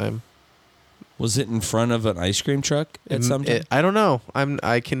some time. Was it in front of an ice cream truck at some time? I don't know.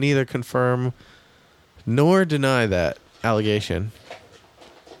 I can neither confirm nor deny that allegation.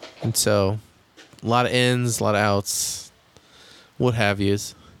 And so, a lot of ins, a lot of outs, what have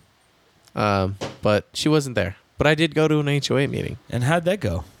yous. But she wasn't there. But I did go to an HOA meeting. And how'd that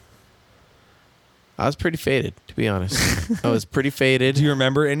go? I was pretty faded, to be honest. I was pretty faded. Do you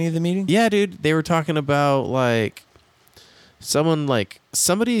remember any of the meeting? Yeah, dude. They were talking about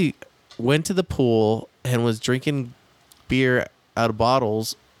somebody went to the pool and was drinking beer out of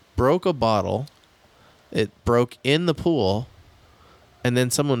bottles, broke a bottle. It broke in the pool, and then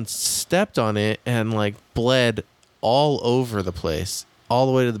someone stepped on it and bled all over the place, all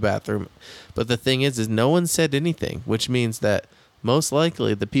the way to the bathroom. But the thing is no one said anything, which means that most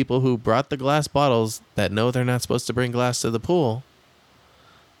likely the people who brought the glass bottles that know they're not supposed to bring glass to the pool,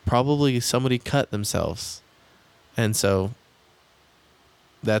 probably somebody cut themselves. And so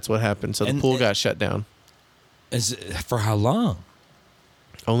that's what happened. So the pool got shut down. For how long?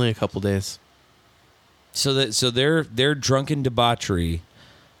 Only a couple days. So their drunken debauchery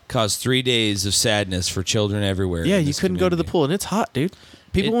caused 3 days of sadness for children everywhere. Yeah, in you this couldn't go to the community. pool, and it's hot, dude.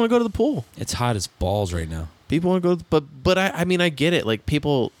 People want to go to the pool. It's hot as balls right now. People want to go, but I mean I get it.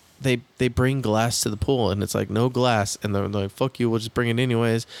 People they bring glass to the pool, and it's no glass, and they're like, "Fuck you, we'll just bring it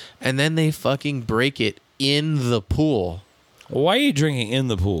anyways." And then they fucking break it in the pool. Why are you drinking in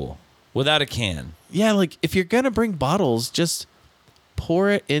the pool without a can? Yeah, if you're gonna bring bottles, just pour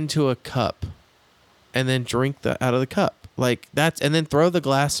it into a cup, and then drink out of the cup. And then throw the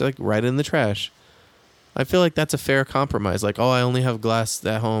glass right in the trash. I feel like that's a fair compromise. I only have glass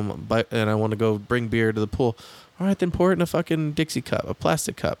at home, and I want to go bring beer to the pool. All right, then pour it in a fucking Dixie cup, a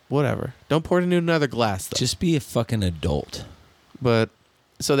plastic cup, whatever. Don't pour it into another glass, though. Just be a fucking adult. But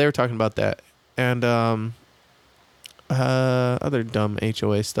so they were talking about that, and Other dumb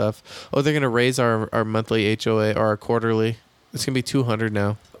HOA stuff. Oh, they're gonna raise our monthly HOA or our quarterly. It's gonna be $200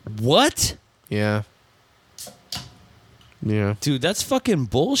 now. What? Yeah. Yeah. Dude, that's fucking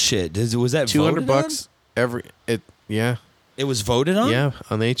bullshit. Was that voted $200 every yeah. on? It was voted on? Yeah,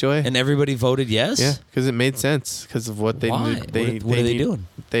 on the HOA. And everybody voted yes? Yeah, because it made sense because of what they Why? need. What are they doing?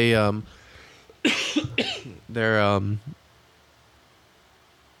 They they're I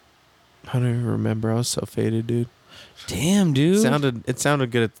don't even remember. I was so faded, dude. Damn, dude. It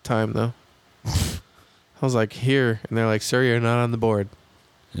sounded good at the time though. I was like, here, and they're like, sir, you're not on the board.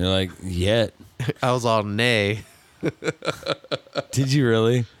 You're like, yet. I was all nay. Did you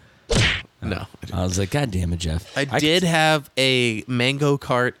really? No. I was like, God damn it, Jeff. I did have a mango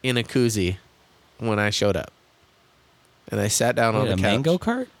cart in a koozie when I showed up. And I sat down on the a couch. mango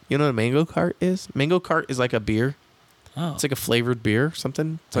cart? You know what a mango cart is? Mango cart is like a beer. Oh. It's like a flavored beer or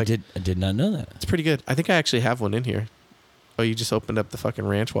something. It's I like, did not know that. It's pretty good. I think I actually have one in here. Oh, you just opened up the fucking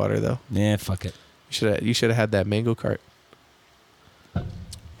ranch water though. Yeah, fuck it. You should have had that mango cart.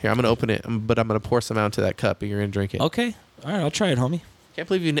 Here, I'm gonna open it, but I'm gonna pour some out into that cup, and you're gonna drink it. Okay. All right, I'll try it, homie. Can't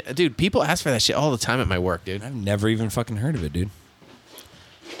believe you, dude. People ask for that shit all the time at my work, dude. I've never even fucking heard of it, dude.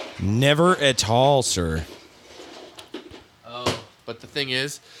 Never at all, sir. Oh, but the thing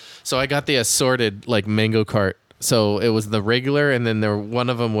is, so I got the assorted like mango cart. So it was the regular, and then one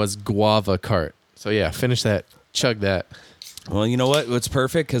of them was guava cart. So yeah, finish that, chug that. Well, you know what? It's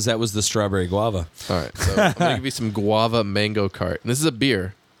perfect because that was the strawberry guava. All right, so I'm gonna give you some guava mango cart. And this is a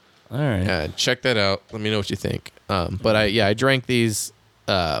beer. All right. Yeah, check that out. Let me know what you think. But I drank these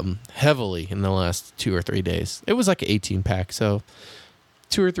heavily in the last 2 or 3 days. It was like an 18 pack, so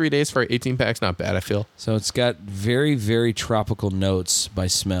 2 or 3 days for an 18 pack's not bad. I feel. So it's got very, very tropical notes by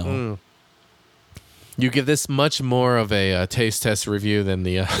smell. You give this much more of a taste test review than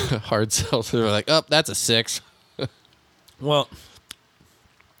the hard seltzer. They're like, oh, that's a 6. Well,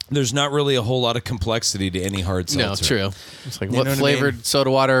 there's not really a whole lot of complexity to any hard seltzer. No, true. It's like, You what know what I flavored mean?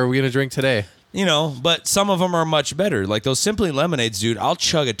 soda water are we going to drink today? You know, but some of them are much better. Like those Simply Lemonades, dude. I'll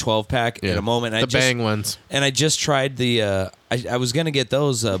chug a 12-pack in a moment. The Bang ones. And I just tried the. I was gonna get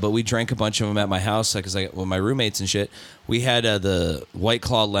those, but we drank a bunch of them at my house because with my roommates and shit. We had the White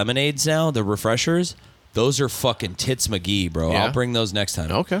Claw lemonades now, the refreshers. Those are fucking tits McGee, bro. Yeah? I'll bring those next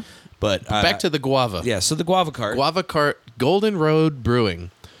time. Okay. But Back to the guava. yeah. So the guava cart. Guava cart, Golden Road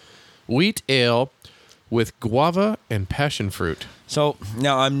Brewing. Wheat ale with guava and passion fruit. So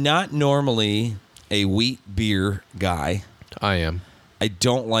now I'm not normally a wheat beer guy. I am. I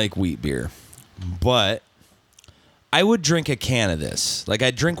don't like wheat beer, but I would drink a can of this. Like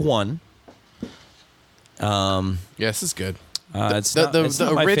I'd drink one. Yeah, this is good. It's the- not, the- it's the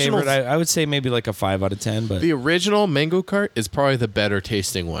not my original- favorite. I would say maybe like a 5 out of 10. But The original mango cart is probably the better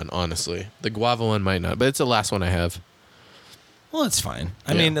tasting one, honestly. The guava one might not, but it's the last one I have. well, it's fine.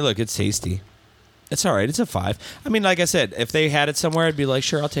 I Yeah. mean, look, it's tasty. It's all right. It's a 5. I mean, like I said, if they had it somewhere, I'd be like,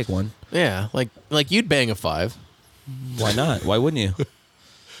 sure, I'll take one. Yeah, like you'd bang a 5. Why not? Why wouldn't you?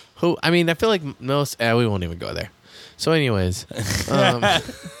 Who? I mean, I feel like most. We won't even go there. So, anyways,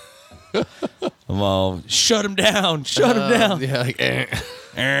 Well, shut him down. Shut him down. Yeah, like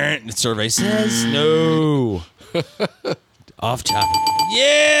The survey says no. Off topic.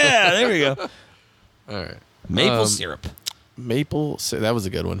 Yeah, there we go. all right. Maple syrup. Maple. That was a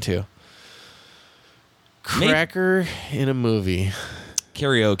good one too. Cracker in a movie.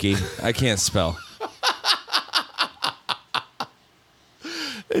 Karaoke. I can't spell.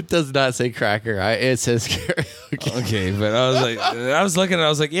 It does not say cracker. It says karaoke. Okay, but I was looking. I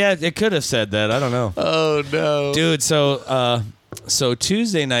was like, yeah, it could have said that. I don't know. Oh no, Dude, so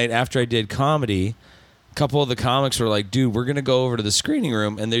Tuesday night after I did comedy, a couple of the comics were like, dude, we're gonna go over to the screening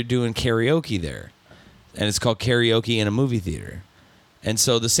room and they're doing karaoke there, and it's called Karaoke in a Movie Theater. And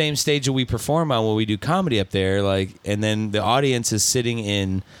so the same stage that we perform on when we do comedy up there, like, and then the audience is sitting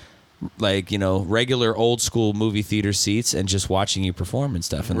in like, you know, regular old school movie theater seats and just watching you perform and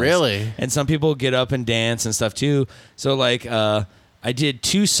stuff. And Really? and some people get up and dance and stuff too. So like I did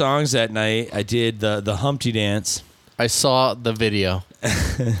 2 songs that night. I did the Humpty Dance. I saw the video.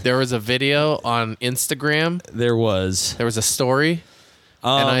 There was a video on Instagram. There was. There was a story,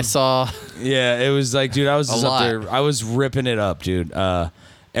 and I saw. Yeah, it was like, dude, I was just up lot. there. I was ripping it up, dude. Dude, I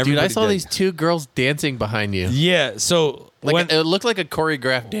everybody saw did. these 2 girls dancing behind you. Yeah, so Like it looked like a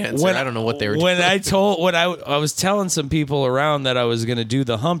choreographed dance. I don't know what they were doing. I was telling some people around that I was gonna do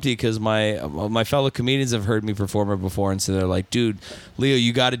the Humpty because my fellow comedians have heard me perform it before, and so they're like, dude, Leo,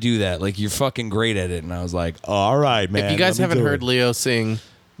 you got to do that. Like, you're fucking great at it. And I was like, all right, man. If you guys let me haven't do heard it. Leo sing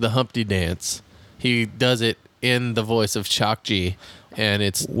the Humpty Dance, he does it in the voice of Shock G. and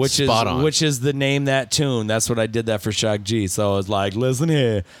it's Which spot on. Which is the name that tune. That's what I did that for Shock G. So I was like, listen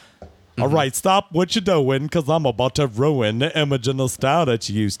here. All right, stop what you're doing, because I'm about to ruin the image and the style that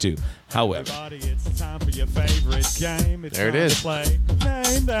you used to. However. It's time for your favorite game. It's There it time is. to play.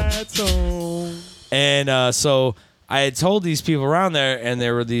 Name that tune. And so I had told these people around there, and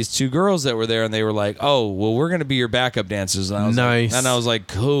there were these two girls that were there, and they were like, "Oh, well, we're gonna be your backup dancers." And I was Nice. Like, and I was like,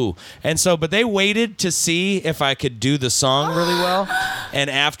 "Cool." And so, but they waited to see if I could do the song really well. And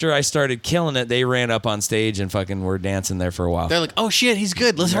after I started killing it, they ran up on stage and fucking were dancing there for a while. They're like, "Oh shit, he's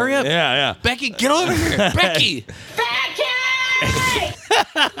good. Let's hurry up." Yeah. Becky, get over here, Becky.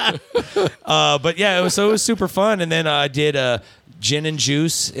 But yeah, it was super fun. And then I did gin and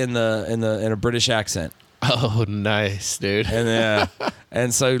juice in a British accent. Oh, nice, dude.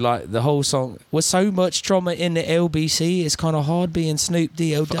 And so like the whole song was so much trauma in the LBC. It's kind of hard being Snoop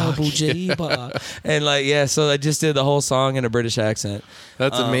D-O double G, but and like yeah. So I just did the whole song in a British accent.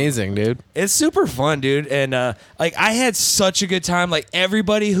 That's amazing, dude. It's super fun, dude. And like I had such a good time. Like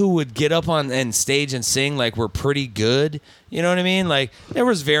everybody who would get up on stage and sing like were pretty good. You know what I mean? Like there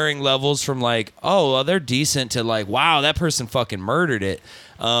was varying levels from like, oh, well, they're decent to like, wow, that person fucking murdered it.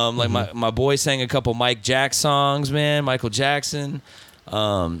 Like my boy sang a couple Mike Jack songs, man. Michael Jackson.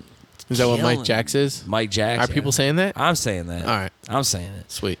 Is that what Mike Jacks is? Mike Jacks. Are people saying that? I'm saying that. All right. I'm saying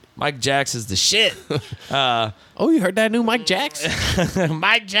it. Sweet. Mike Jacks is the shit. Oh, you heard that new Mike Jacks?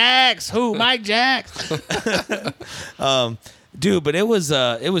 Mike Jacks. Who? Mike Jacks. Dude, but it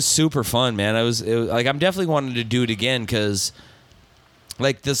was super fun, man. It was like I'm definitely wanting to do it again because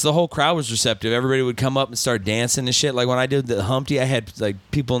like the whole crowd was receptive. Everybody would come up and start dancing and shit. Like when I did the Humpty, I had like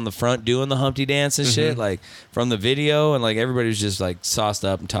people in the front doing the Humpty dance and shit, like from the video, and like everybody was just like sauced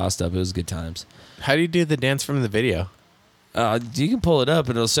up and tossed up. It was good times. How do you do the dance from the video? You can pull it up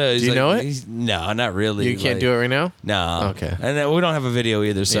and it'll say. Do you know it? No, not really. You can't do it right now? No. Okay. And then we don't have a video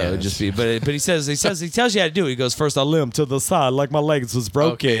either, so Yeah, it'd just be. But he tells you how to do it. He goes, first I limp to the side like my legs was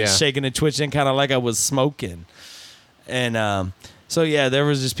broken, Okay, yeah. shaking and twitching, kind of like I was smoking. And so yeah, there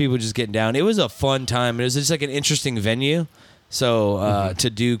was just people just getting down. It was a fun time. It was just like an interesting venue. So to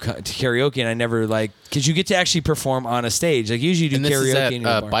do karaoke, and I never like because you get to actually perform on a stage. Like usually you do And this karaoke is in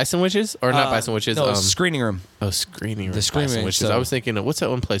your at bar. Bison Witches? Or not Bison Witches? No, screening room. Oh, Screening Room. The Screening Bison Room, Witches. so- I was thinking of, what's that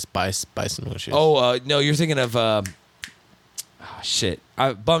one place? Bison Witches. Oh no, you're thinking of shit.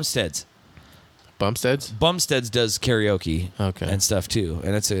 Bumsteads. Bumsteads? Bumsteads does karaoke Okay. and stuff too,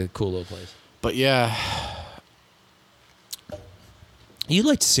 and it's a cool little place. But yeah, You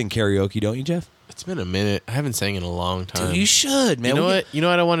like to sing karaoke, don't you, Jeff? it's been a minute. I haven't sang in a long time. Dude, you should, man. You know We what? You know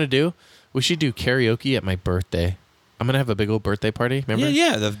what I want to do? We should do karaoke at my birthday. I'm gonna have a big old birthday party. Remember?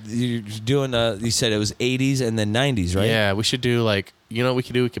 Yeah. You're doing. You said it was 80s and then 90s, right? Yeah, we should do like, you know what we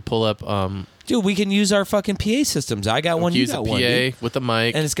could do? We could pull up Dude, we can use our fucking PA systems. I got one. You use a got PA one. Dude. with the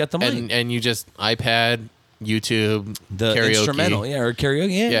mic. And it's got the mic. And you just iPad, YouTube, The karaoke. instrumental, yeah, or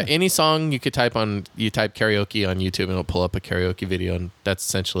karaoke. Yeah. Yeah, any song you could type karaoke on YouTube and it'll pull up a karaoke video, and that's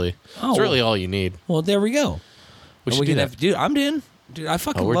essentially it's really all you need. Well, there we go. We And should do that. dude, I'm in. Dude, I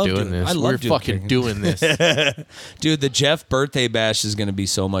fucking Oh, we're love doing this. I love We're doing fucking karaoke. doing this. Dude, the Jeff birthday bash is gonna be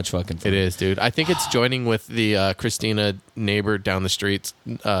so much fucking fun. It is, dude. I think it's joining with the Christina neighbor down the street's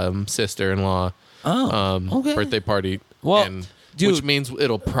sister-in-law Okay. birthday party. Well, and, dude- which means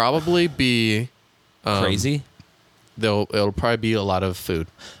it'll probably be Crazy. It'll probably be a lot of food.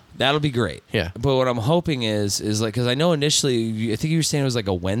 That'll be great. Yeah. But what I'm hoping is like because I know initially I think you were saying it was like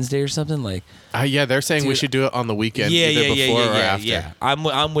a Wednesday or something like. Yeah, they're saying we Dude, should do it on the weekend, Yeah, either yeah, yeah, before yeah, or yeah, after. yeah.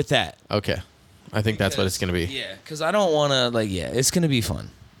 I'm with that. Okay, I think that's what it's gonna be. Yeah, because I don't want to like. Yeah, it's gonna be fun.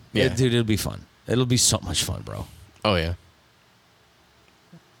 Yeah. Dude, it'll be fun. It'll be so much fun, bro. Oh yeah,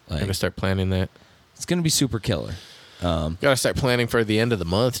 Like, gotta start planning that. it's gonna be super killer. Gotta start planning for the end of the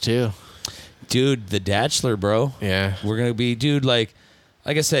month too. Dude, the Bachelor, bro. Yeah, We're gonna be, dude. Like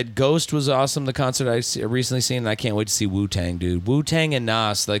I said, Ghost was awesome. The concert I recently seen, and I can't wait to see Wu Tang, dude. Wu Tang and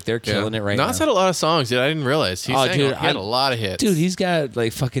Nas, like they're killing it right now. Nas had a lot of songs, dude. I didn't realize. He had a lot of hits. Dude, he's got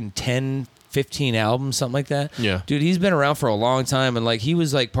like fucking 10, 15 albums, something like that. Yeah. Dude, he's been around for a long time, and like he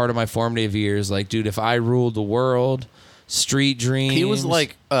was like part of my formative years. Like, dude, If I Ruled the World, Street Dreams. He was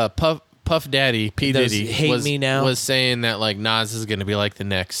like Puff Daddy, P Those Diddy Hate Me Now. was saying that like Nas is gonna be like the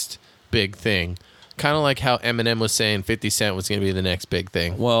next big thing. Kind of like how Eminem was saying 50 Cent was gonna be the next big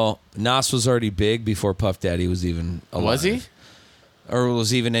thing. Well, Nas was already big before Puff Daddy was even alive. Was he? Or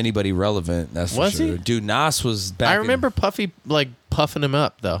was even anybody relevant? That's for Was sure. he? Dude, Nas was back. I remember Puffy like puffing him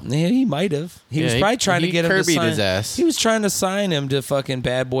up though. Yeah, he might have. He was probably trying to get him to Kirby'd sign his ass. He was trying to sign him to fucking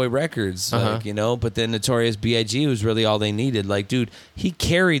Bad Boy Records, like, you know. But then Notorious B.I.G. was really all they needed. Like, dude, he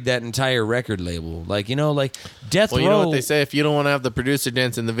carried that entire record label. Like, you know, like Death Row. Well, you know what they say: if you don't want to have the producer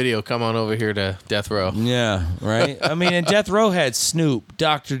dance in the video, come on over here to Death Row. Yeah, right. I mean, and Death Row had Snoop,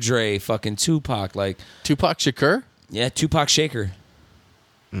 Dr. Dre, fucking Tupac, like Tupac Shakur. yeah, Tupac Shaker.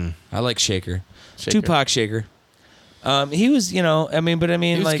 I like Shaker. Shaker. Tupac Shaker. He was, you know, I mean,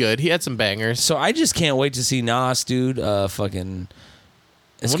 He was like, good. He had some bangers. so I just can't wait to see Nas, dude. Fucking,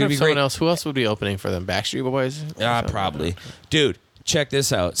 it's I wonder gonna if be someone great. else. Who else would be opening for them? Backstreet Boys. Probably, dude. Check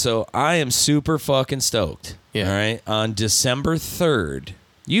this out. So I am super fucking stoked. Yeah. All right. On December 3rd,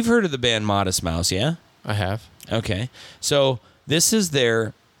 you've heard of the band Modest Mouse, yeah? I have. Okay. So this is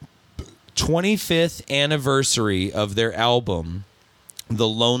their 25th anniversary of their album, The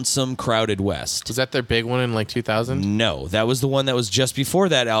Lonesome Crowded West. Was that their big one in like 2000? No, that was the one that was just before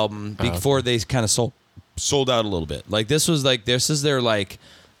that album, before they kind of sold out a little bit. Like this is their like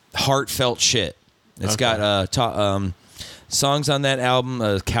heartfelt shit. It's got songs on that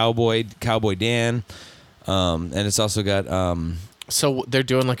album, Cowboy Dan, and it's also got So they're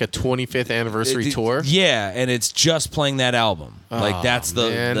doing like a 25th anniversary tour. Yeah, and it's just playing that album. Like that's the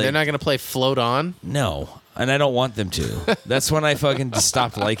Man, like, they're not gonna play Float On. No, and I don't want them to. That's when I fucking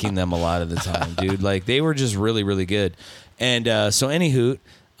stopped liking them a lot of the time, dude. Like they were just really, really good. And so, anywho,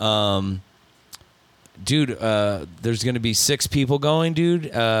 dude, there's gonna be 6 people going, dude,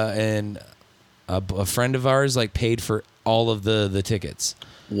 and a friend of ours like paid for all of the tickets.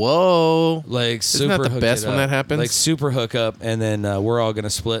 Whoa! Like Isn't super that the hook best it when up. that happens? Like super hook up, and then we're all gonna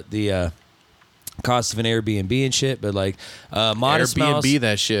split the cost of an Airbnb and shit. But like Modest Mouse, Airbnb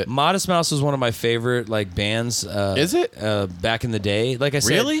that shit. Modest Mouse was one of my favorite like bands. Is it? Back in the day? Like I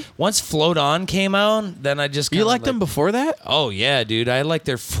said, Really? once Float On came out, then I just You kinda, liked them before that? Oh yeah, dude. I liked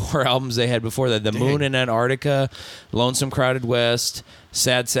their 4 albums they had before that: The Moon in Antarctica, Lonesome Crowded West,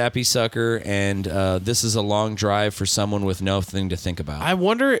 Sad Sappy Sucker, and This Is a Long Drive for Someone with Nothing to Think About. I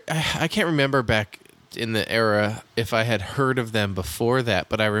wonder. I can't remember back in the era if I had heard of them before that,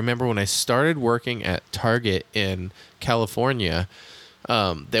 but I remember when I started working at Target in California,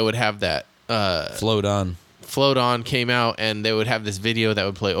 they would have that Float On. Float On came out, and they would have this video that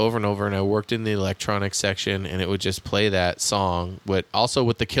would play over and over, and I worked in the electronics section, and it would just play that song, but also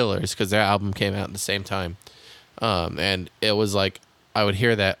with the Killers, because their album came out at the same time. And it was like I would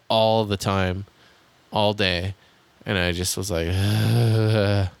hear that all the time, all day, and I just was like,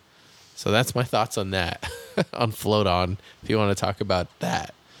 ugh. So that's my thoughts on that, on Float On, if you want to talk about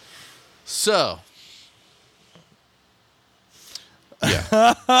that. So,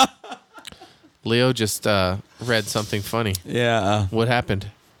 yeah. Leo just read something funny. Yeah. What happened?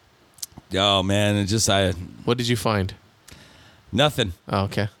 Oh man, it just What did you find? nothing. Oh,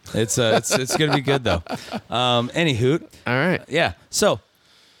 okay. It's gonna be good though. Anywho, All right. yeah. So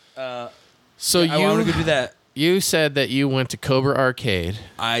So I want to go do that. you said that you went to Cobra Arcade.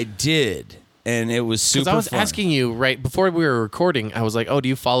 I did, and it was super. Because I was fun. asking you right before we were recording, I was like, "Oh, do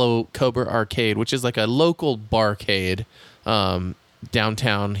you follow Cobra Arcade, which is like a local barcade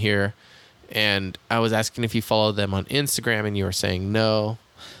downtown here?" And I was asking if you follow them on Instagram, and you were saying no.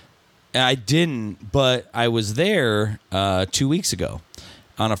 I didn't, but I was there 2 weeks ago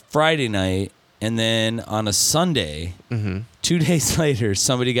on a Friday night, and then on a Sunday, 2 days later,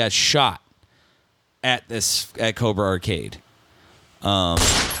 somebody got shot at Cobra Arcade.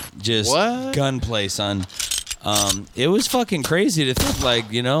 Just What? gunplay, son. It was fucking crazy to think,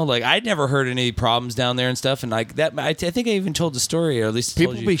 like, you know, like I'd never heard any problems down there and stuff, and like that. I think I even told the story, or at least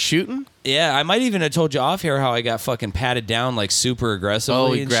People told you. be shooting? Yeah, I might even have told you off here how I got fucking patted down like super aggressively.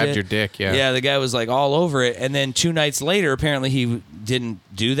 Oh, he and grabbed shit. your dick, yeah. Yeah, the guy was like all over it, and then 2 nights later, apparently he didn't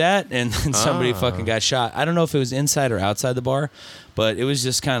do that, and then somebody fucking got shot. I don't know if it was inside or outside the bar, but it was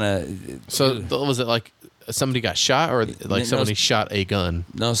just kind of. So was it like somebody got shot, or like No, somebody shot a gun?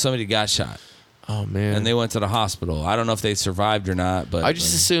 No, somebody got shot, Oh man! and they went to the hospital. I don't know if they survived or not, but I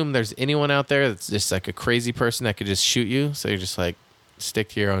just assume there's anyone out there that's just like a crazy person that could just shoot you. So you're just like, stick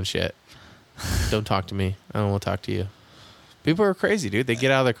to your own shit. Don't talk to me. I don't want to talk to you. People are crazy, dude. They get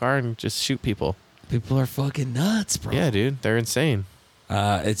out of their car and just shoot people. people are fucking nuts, bro. Yeah, dude. They're insane.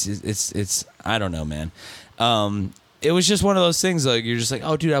 It's I don't know, man. It was just one of those things, like you're just like,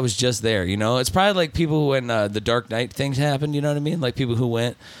 oh, dude, I was just there, you know. It's probably like people when the Dark Knight things happened, you know what I mean? Like people who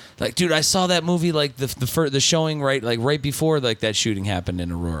went, like, dude, I saw that movie, like the showing right before like that shooting happened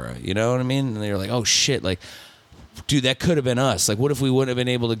in Aurora, you know what I mean? And they were like, oh shit, like, dude, that could have been us. Like, what if we wouldn't have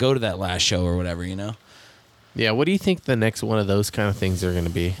been able to go to that last show or whatever, you know? Yeah, what do you think the next one of those kind of things are going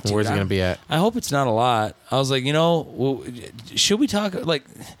to be? Where's it going to be at? I hope it's not a lot. I was like, should we talk, like,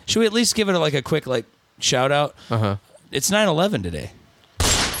 should we at least give it like a quick, like, shout out? Uh-huh. It's 9/11 today.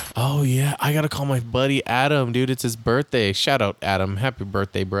 Oh, yeah. I got to call my buddy Adam, dude. It's his birthday. Shout out, Adam. Happy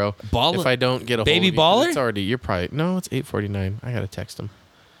birthday, bro. Baller- If I don't get a Baby hold of you, 'cause baller? it's already, you're probably, no, it's 8:49. I got to text him.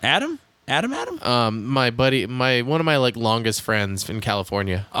 Adam? My buddy, one of my like longest friends in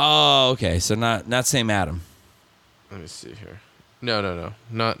California. Oh, okay. So not same Adam. Let me see here. No.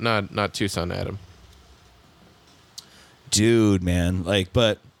 Not Tucson Adam. Dude, man. Like,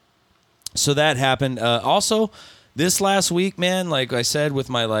 but so that happened. Also, this last week, man, like I said, with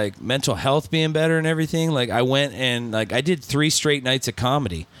my like mental health being better and everything, like I went and like I did 3 straight nights of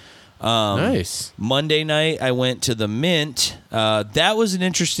comedy. Nice. Monday night, I went to the Mint. That was an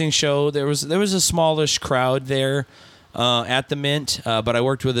interesting show. There was a smallish crowd there at the Mint, but I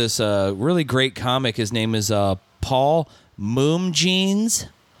worked with this really great comic. His name is Paul Moomjeans,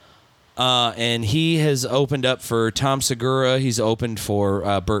 and he has opened up for Tom Segura. He's opened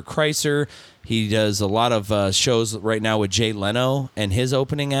for Bert Kreischer. He does a lot of shows right now with Jay Leno and his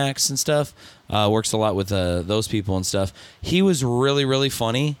opening acts and stuff. Works a lot with those people and stuff. He was really, really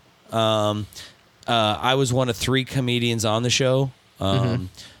funny. I was one of 3 comedians on the show.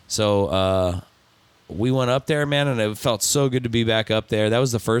 So we went up there, man, and it felt so good to be back up there. That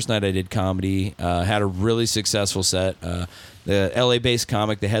was the first night I did comedy. Had a really successful set. The LA-based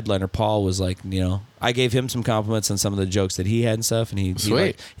comic, the headliner, Paul, was like, I gave him some compliments on some of the jokes that he had and stuff, and he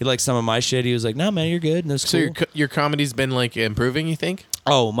liked some of my shit. He was like, "No, man, you're good." And it was cool. So your comedy's been like improving, you think?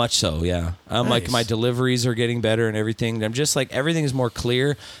 Oh, much so, yeah. Like my deliveries are getting better and everything. I'm just like everything is more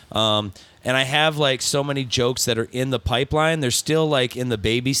clear. And I have like so many jokes that are in the pipeline. They're still like in the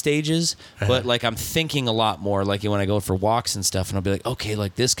baby stages, but like I'm thinking a lot more. Like when I go for walks and stuff, and I'll be like, okay,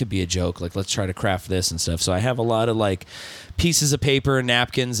 like this could be a joke. Like let's try to craft this and stuff. So I have a lot of like pieces of paper and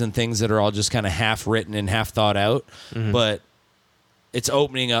napkins and things that are all just kind of half written and half thought out, but it's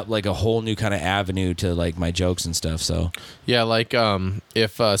opening up like a whole new kind of avenue to like my jokes and stuff. So yeah, like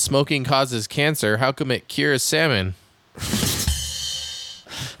if smoking causes cancer, how come it cures salmon?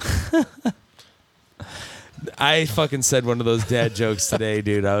 I fucking said one of those dad jokes today,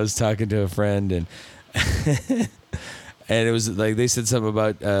 dude. I was talking to a friend and and it was like they said something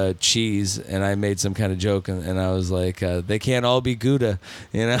about cheese, and I made some kind of joke, and I was like, they can't all be Gouda,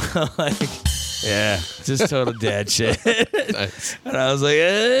 like. Yeah, just total dad shit. Nice. And I was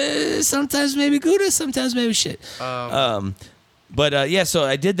like, sometimes maybe Gouda, sometimes maybe shit. But yeah, so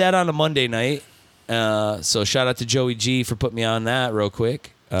I did that on a Monday night. So shout out to Joey G for putting me on that real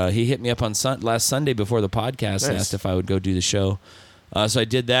quick. He hit me up on last Sunday before the podcast, asked if I would go do the show. So I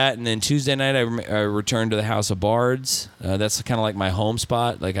did that, and then Tuesday night I returned to the House of Bards. That's kind of like my home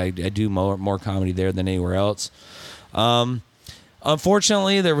spot. Like I do more comedy there than anywhere else.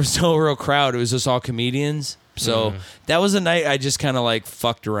 Unfortunately, there was no real crowd. It was just all comedians. So that was a night I just kind of like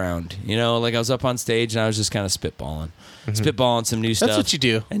fucked around. Like I was up on stage and I was just kind of spitballing some new stuff. That's what you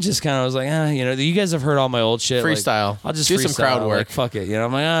do. And just kind of was like, you guys have heard all my old shit. Freestyle. Like, I'll just do freestyle, some crowd work. Like, fuck it.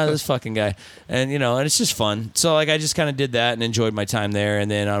 I'm like, this fucking guy. And, and it's just fun. So like I just kind of did that and enjoyed my time there.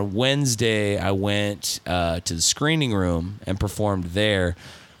 And then on Wednesday, I went to the screening room and performed there.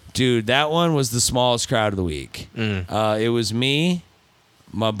 Dude, that one was the smallest crowd of the week. It was me,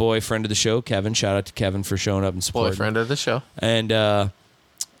 my boyfriend of the show, Kevin. Shout out to Kevin for showing up and supporting. Boyfriend of the show. And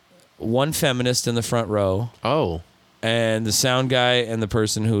one feminist in the front row. Oh. And the sound guy and the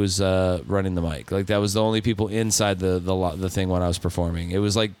person who was running the mic. Like that was the only people inside the thing when I was performing. It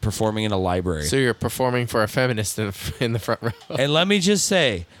was like performing in a library. So you're performing for a feminist in the front row. And let me just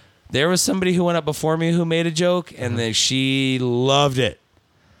say, there was somebody who went up before me who made a joke, and she loved it.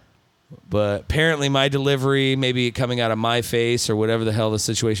 But apparently my delivery, maybe coming out of my face or whatever the hell the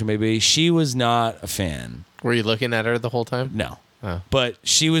situation may be, she was not a fan. Were you looking at her the whole time? No. Oh. But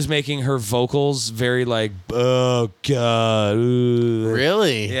she was making her vocals very like, oh god, ooh.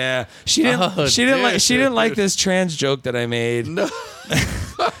 Really? Yeah. She didn't like this trans joke that I made. No.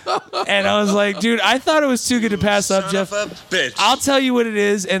 And I was like, dude, I thought it was too good to pass up, Jeff. Bitch. I'll tell you what it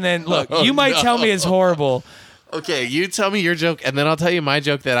is, and then look, you might tell me it's horrible. Okay, you tell me your joke, and then I'll tell you my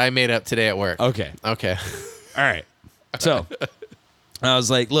joke that I made up today at work. Okay. All right. So I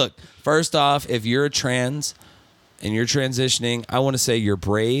was like, look, first off, if you're a trans and you're transitioning, I want to say you're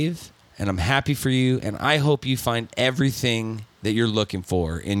brave, and I'm happy for you, and I hope you find everything that you're looking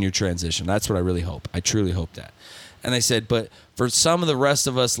for in your transition. That's what I really hope. I truly hope that. And I said, but for some of the rest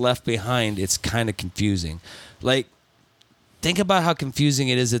of us left behind, it's kind of confusing. Like, think about how confusing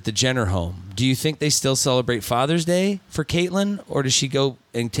it is at the Jenner home. Do you think they still celebrate Father's Day for Caitlyn, or does she go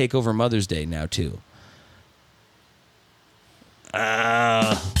and take over Mother's Day now too?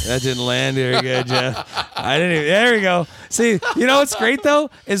 That didn't land very good, Jeff. I didn't even, there we go. See, you know what's great though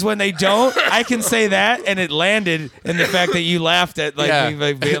is when they don't, I can say that and it landed in the fact that you laughed at me,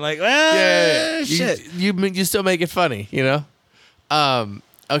 like being like, well, shit. You still make it funny, you know?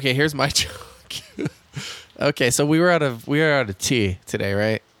 Okay, here's my joke. Okay, so we were out of tea today,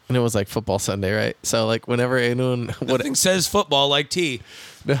 right? And it was like football Sunday, right? So like whenever anyone Nothing says football like tea.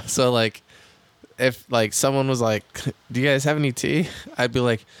 so like if like someone was like, "Do you guys have any tea?" I'd be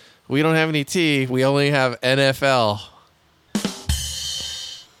like, "We don't have any tea. We only have NFL."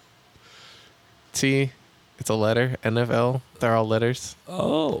 T, it's a letter. NFL, they're all letters.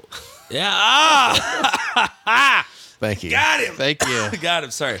 Oh, yeah. Thank you. Got him. Thank you. Got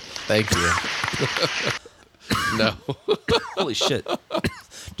him. Sorry. Thank you. No. Holy shit.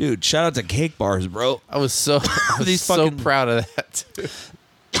 Dude, shout out to Cake Bars, bro. I was so These so fucking- proud of that.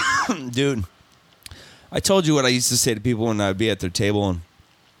 Dude, I told you what I used to say to people when I'd be at their table, and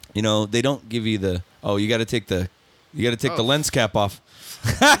you know they don't give you the you got to take the lens cap off.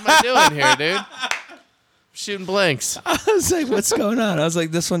 What am I doing here, dude? Shooting blanks. I was like, what's going on? I was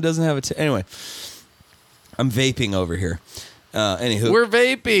like, this one doesn't have a anyway. I'm vaping over here. Anywho, We're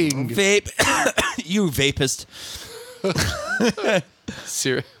vaping. vape. You vapist.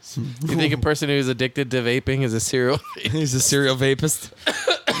 Serious. You think a person who's addicted to vaping is a serial? He's a serial vapist.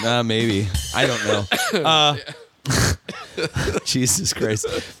 Maybe. I don't know. Jesus Christ.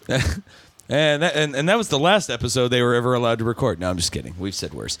 And that was the last episode they were ever allowed to record. No, I'm just kidding. We've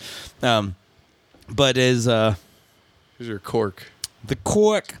said worse. But Here's your cork. the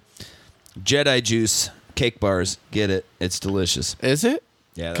cork Jedi juice Cake Bars, get it. It's delicious. Is it?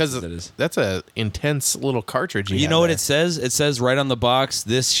 Yeah, that's Because what it is. that's a intense little cartridge. You know what it says? It says right on the box,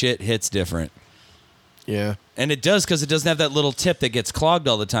 this shit hits different. Yeah. And it does because it doesn't have that little tip that gets clogged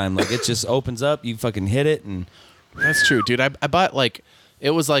all the time. Like it just opens up, you fucking hit it, and That's true, dude. I bought like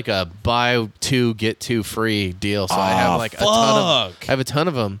it was like a buy two get two free deal. So I have like a ton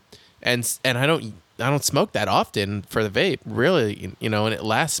of them, and I don't smoke that often for the vape, really. You know, and it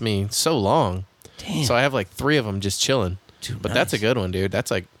lasts me so long. damn. So I have like 3 of them just chilling. Dude, But that's a nice. good one, dude. That's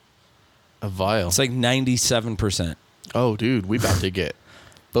like a vial. It's like 97%. Oh, dude, we about to get.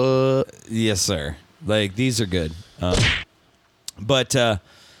 But Yes, sir. Like these are good. But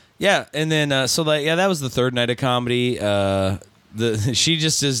yeah, and then so like that was the third night of comedy.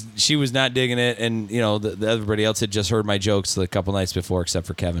 She was not digging it, and you know the everybody else had just heard my jokes a couple nights before, except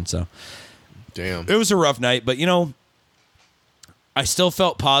for Kevin. So damn. it was a rough night, but you know, I still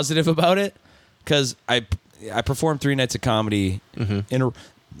felt positive about it because I performed 3 nights of comedy in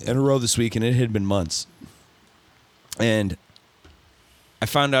a row this week, and it had been months. And I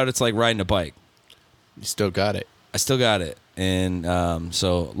found out it's like riding a bike. You still got it. I still got it, and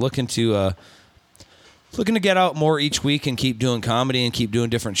so looking to get out more each week and keep doing comedy and keep doing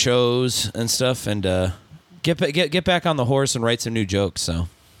different shows and stuff, and get back on the horse and write some new jokes. So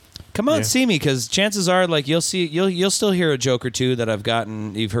come on, see me, because chances are like you'll still hear a joke or two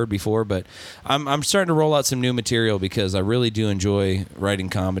that you've heard before, but I'm starting to roll out some new material because I really do enjoy writing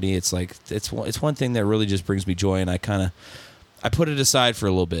comedy. It's like it's one thing that really just brings me joy, and I put it aside for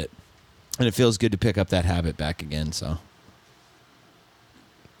a little bit. And it feels good to pick up that habit back again. So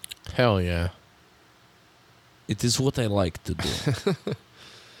Hell yeah. it is what I like to do.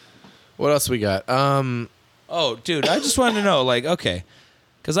 What else we got? Oh, dude, I just wanted to know, like, okay,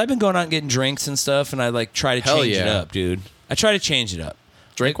 because I've been going out and getting drinks and stuff, and I like try to Hell change it yeah. up, dude. I try to change it up.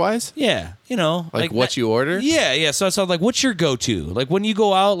 Drink wise? Yeah, you know, Like what you order? Yeah. So like, what's your go-to? Like when you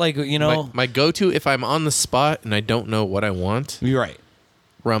go out, like you know, My go-to if I'm on the spot and I don't know what I want, you're right.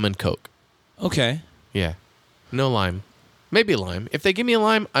 rum and Coke. Okay. Yeah. No lime. Maybe lime. If they give me a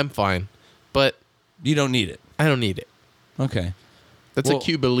lime, I'm fine. But You don't need it. I don't need it. Okay. That's Well- a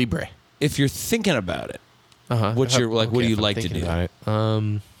Cuba Libre. If you're thinking about it, Uh-huh. What's your- like, what do if you I'm like to thinking do? about it.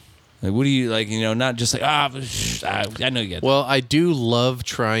 like, what do you like? You know, not just like I know you get. Well, I do love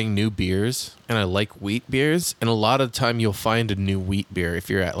trying new beers, and I like wheat beers. And a lot of the time, you'll find a new wheat beer if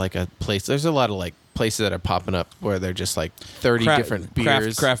you're at like a place. There's a lot of like places that are popping up where they're just like 30 different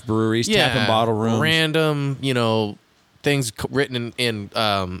beers, craft breweries, tap and bottle rooms. random, things written in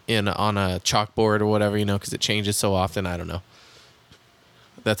on a chalkboard or whatever, because it changes so often. I don't know.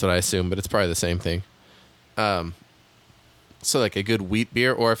 That's what I assume, but it's probably the same thing. So like a good wheat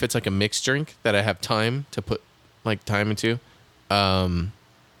beer, or if it's like a mixed drink that I have time to put like time into,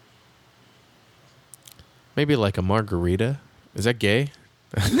 maybe like a margarita. Is that gay?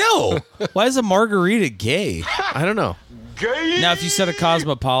 No. Why is a margarita gay? I don't know. Now, if you said a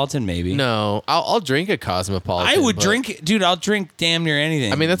cosmopolitan, maybe. No, I'll drink a cosmopolitan. I would but- drink, dude. I'll drink damn near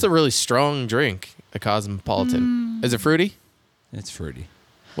anything. I mean, that's a really strong drink. A cosmopolitan. Is it fruity? It's fruity.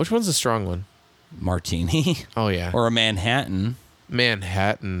 Which one's the strong one? Martini Oh yeah. or a Manhattan.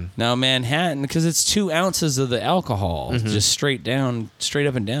 Manhattan. Now Manhattan, because it's 2 ounces of the alcohol, just straight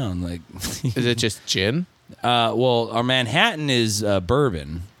up and down. Like, Is it just gin? well, our Manhattan is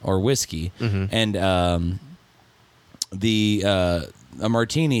bourbon or whiskey, and a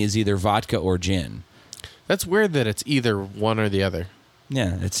martini is either vodka or gin. That's weird that it's either one or the other.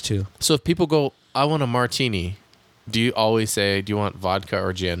 Yeah, it's 2. So if people go, I want a martini, do you always say, do you want vodka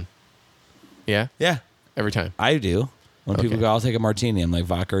or gin? Yeah? Yeah, Every time. I do. When people Okay. go, I'll take a martini, I'm like,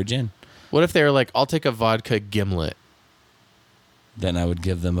 vodka or gin. What if they were like, I'll take a vodka gimlet? Then I would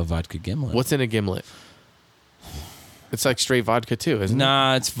give them a vodka gimlet. What's in a gimlet? It's like straight vodka too, isn't it?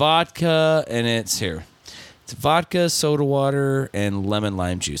 Nah, it's vodka and it's here. It's vodka, soda water, and lemon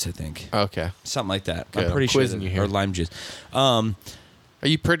lime juice, I think. Okay. Something like that. Good, I'm pretty I'm sure. quizzing you here. Or lime juice. Are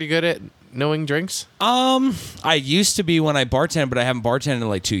you pretty good at knowing drinks? I used to be when I bartended, but I haven't bartended in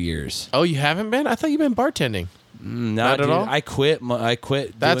like 2 years. Oh, you haven't been? I thought you've been bartending. Not at dude, all? I quit. I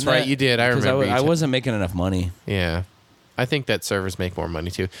quit. That's doing right, that you did. I because remember you I said- wasn't making enough money. Yeah. I think that servers make more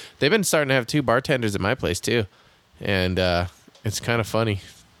money too. They've been starting to have 2 bartenders at my place too. And it's kind of funny.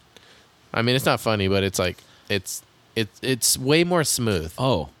 I mean, it's not funny, but it's like it's way more smooth.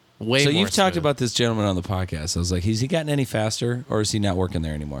 Oh, Way so more you've talked smooth. about this gentleman on the podcast. I was like, has he gotten any faster, or is he not working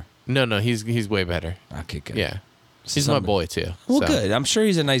there anymore? No, he's way better. Okay, good. Yeah. He's my boy too. Well, so. good. I'm sure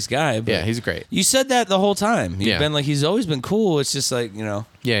he's a nice guy. But Yeah, he's great. You said that the whole time. You've Yeah. been like, he's always been cool. It's just like, you know.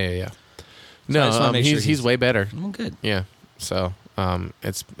 Yeah. I No, just wanna make sure he's he's- way better. Well, good. Yeah. So,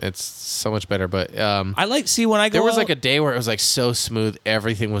 it's so much better, but I like see when I go. there was out- like a day where it was like so smooth,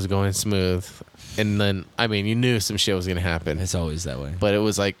 everything was going smooth. And then I mean, you knew some shit was going to happen. It's always that way. But it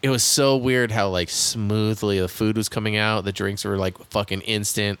was like it was so weird how like smoothly the food was coming out. The drinks were like fucking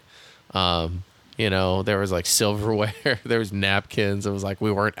instant. You know, there was like silverware, there was napkins. It was like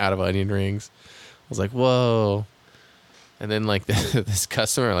we weren't out of onion rings. I was like, whoa. And then like this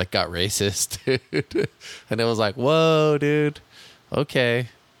customer like got racist, dude. And it was like, whoa, dude. Okay.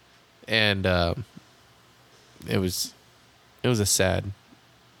 And it was a sad.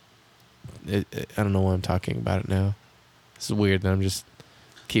 I don't know why I'm talking about it now. This is weird that I'm just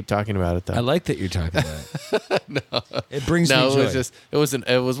keep talking about it though. I like that you're talking about it. It brings No, me joy.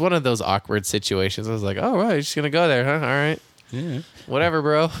 it was one of those awkward situations. I was like, oh right, you're just gonna go there, huh? All right, Yeah. whatever,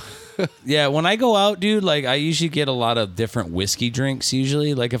 bro. Yeah, when I go out, dude, like I usually get a lot of different whiskey drinks.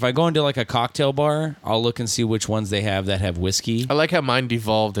 Usually, like if I go into like a cocktail bar, I'll look and see which ones they have that have whiskey. I like how mine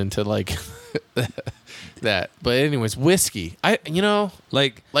devolved into like that. But anyways, whiskey. Like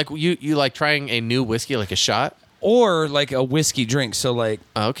You like trying a new whiskey, like a shot. or like a whiskey drink. So like,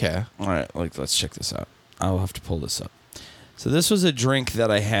 Okay. all right, like let's check this out. I'll have to pull this up. So this was a drink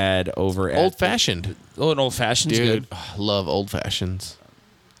that I had over at Old fashioned. Oh, an old fashioned's Dude, good. love old fashions.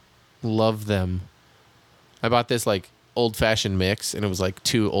 Love them. I bought this like old fashioned mix, and it was like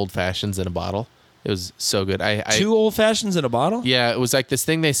 2 old fashions in a bottle. It was so good. I 2 old fashions in a bottle. Yeah, it was like this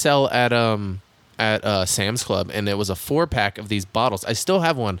thing they sell at Sam's Club, and it was a 4-pack of these bottles. I still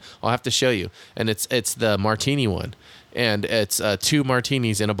have one. I'll have to show you. And it's the martini one, and it's 2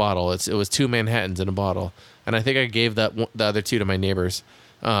 martinis in a bottle. It was 2 Manhattans in a bottle, and I think I gave the other 2 to my neighbors.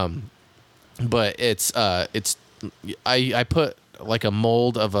 But I put like a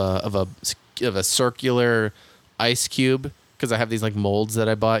mold of a circular ice cube, because I have these like molds that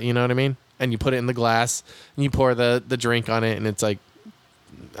I bought. You know what I mean? And you put it in the glass, and you pour the drink on it, and it's like,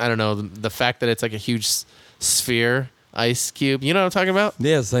 I don't know, the fact that it's like a huge sphere ice cube. You know what I'm talking about?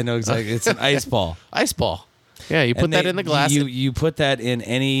 Yes, I know exactly. It's an ice ball. Ice ball. Yeah, you put And that in the glass. You put that in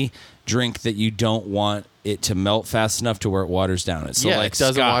any drink that you don't want it to melt fast enough to where it waters down it. So yeah, like it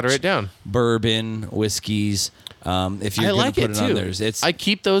doesn't scotch, water it down. bourbon, whiskeys. If you're I going like to put it it too. on theirs,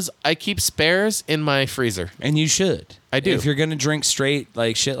 I keep spares in my freezer. and you should. I do. If you're going to drink straight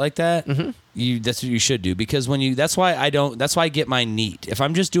like shit like that, that's what you should do, because that's why I get mine neat. If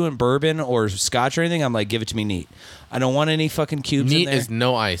I'm just doing bourbon or scotch or anything, I'm like, give it to me neat. I don't want any fucking cubes in Neat there. is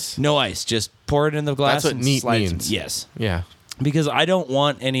no ice. No ice. Just pour it in the glass. That's what and neat slide means. Yes. Yeah. Because I don't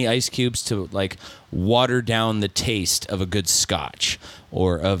want any ice cubes to like water down the taste of a good scotch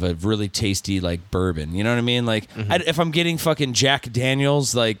or of a really tasty like bourbon. You know what I mean? Like if I'm getting fucking Jack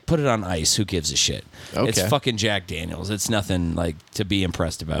Daniels, like put it on ice. Who gives a shit? It's Okay. fucking Jack Daniels. It's nothing like to be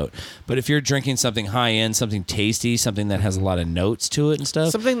impressed about. But if you're drinking something high end, something tasty, something that has a lot of notes to it and stuff.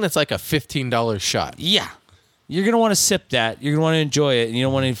 Something that's like a $15 shot. Yeah. You're going to want to sip that. You're going to want to enjoy it. And you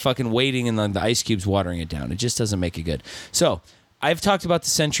don't want any fucking waiting and the ice cubes watering it down. It just doesn't make it good. So I've talked about the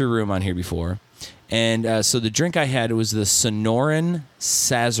Century Room on here before. And so the drink I had was the Sonoran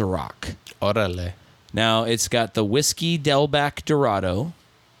Sazerac. Orale. Now, it's got the Whiskey Delback Dorado,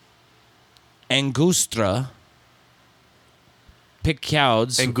 Angustura,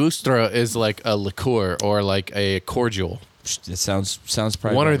 Picouds. Angustura is like a liqueur or like a cordial. It sounds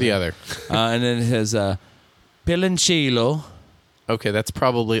probably One or right. the other. And then it has Piloncillo, Okay, that's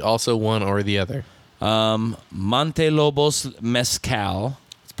probably also one or the other. Montelobos Mezcal,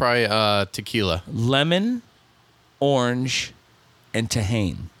 It's probably tequila. lemon, orange, and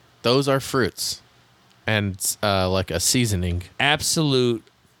Tahane. Those are fruits. And like a seasoning. Absolute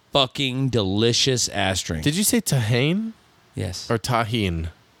fucking delicious ass drink. Did you say tahine Yes. or tahine?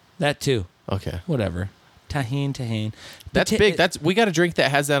 That too. Okay. Whatever. Tahine. That's big. We got a drink that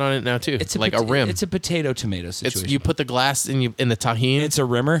has that on it now too. It's like a rim. It's a potato tomato situation. You put the glass in the tahine. It's a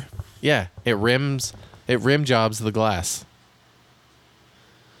rimmer. Yeah, it rim jobs the glass.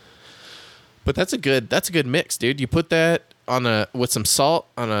 But that's a good mix, dude. You put that with some salt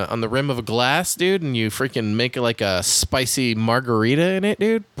on the rim of a glass, dude, and you freaking make it like a spicy margarita in it,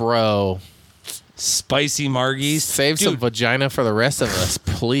 dude. Bro, Spicy margies. save some vagina for the rest of us,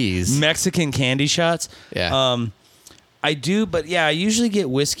 please. Mexican candy shots. Yeah. I do, but yeah, I usually get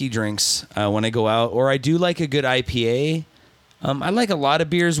whiskey drinks when I go out, or I do like a good IPA. I like a lot of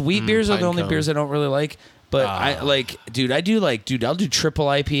beers. Wheat beers are the only Pinecone. beers I don't really like. But I'll do triple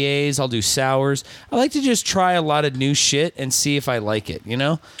IPAs. I'll do sours. I like to just try a lot of new shit and see if I like it, you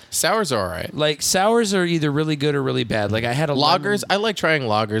know? Sours are all right. Like sours are either really good or really bad. Like I had a Lagers, I like trying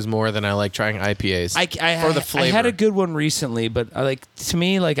lagers more than I like trying IPAs. For the flavor. I had a good one recently, but I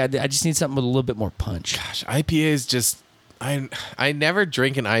just need something with a little bit more punch. Gosh, IPAs just I never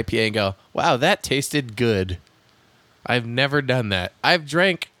drink an IPA and go, wow, that tasted good. I've never done that. I've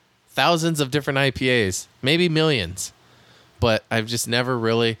drank thousands of different IPAs, maybe millions, but I've just never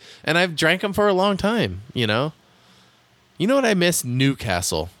really, and I've drank them for a long time, you know? You know what I miss?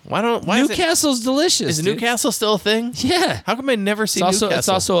 Newcastle. Why Newcastle's delicious. is dude. Newcastle still a thing? Yeah. How come I never see It's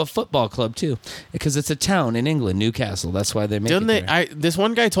Newcastle? also a football club too, because it's a town in England, Newcastle. That's why they make Didn't it they? there. This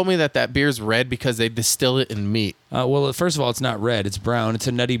one guy told me that beer's red because they distill it in meat. Well, first of all, it's not red. It's brown. It's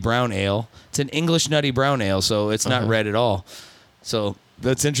a nutty brown ale. It's an English nutty brown ale, so it's not red at all. So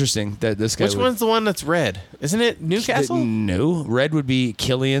that's interesting that this guy. Which one's the one that's red? Isn't it Newcastle? No, red would be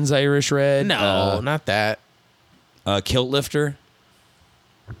Killian's Irish Red. No, not that. Kilt Lifter.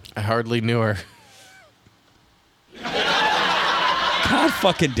 I hardly knew her. God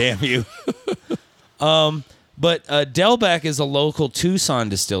fucking damn you. But Delback is a local Tucson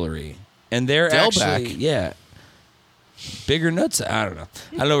distillery, and they're Delback? actually bigger nuts. I don't know.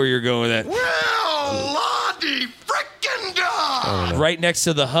 I don't know where you're going with that. Well, Lottie frickin' dog! Right next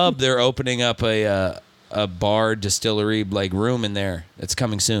to the hub, they're opening up a bar distillery like room in there. It's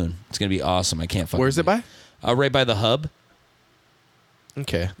coming soon. It's gonna be awesome. I can't fucking. Where's it by? Right by the hub.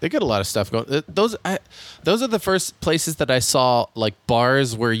 Okay, they got a lot of stuff going. Those are the first places that I saw like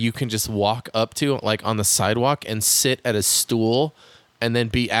bars where you can just walk up to like on the sidewalk and sit at a stool, and then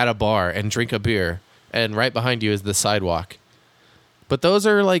be at a bar and drink a beer, and right behind you is the sidewalk. But those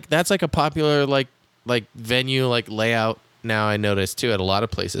are that's like a popular like venue like layout now. I noticed too at a lot of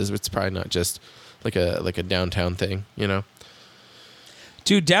places. It's probably not just like a downtown thing, you know.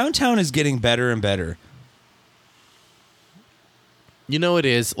 Dude, downtown is getting better and better. You know it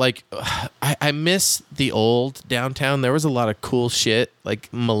is. Like, I miss the old downtown. There was a lot of cool shit. Like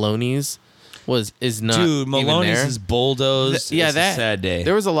Maloney's is not. Dude, even Maloney's there. is bulldozed. Yeah, It's a sad day.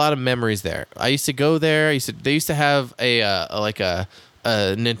 There was a lot of memories there. I used to go there. They used to have a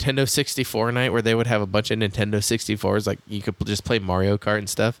Nintendo 64 night where they would have a bunch of Nintendo 64s. Like you could just play Mario Kart and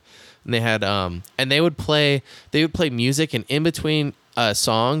stuff. And they had and they would play music, and in between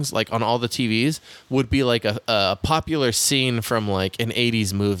songs, like on all the TVs, would be like a popular scene from like an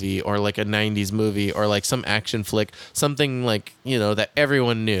 80s movie or like a 90s movie or like some action flick, something like, you know, that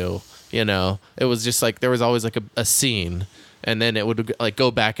everyone knew, you know. It was just like there was always like a scene, and then it would like go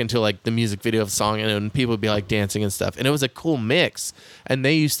back into like the music video of the song, and then people would be like dancing and stuff, and it was a cool mix, and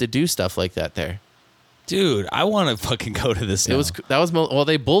they used to do stuff like that there. Dude, I want to fucking go to this now.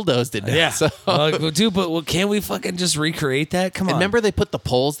 They bulldozed it. Now, Yeah. So. Dude, but can't we fucking just recreate that? Come on. And remember they put the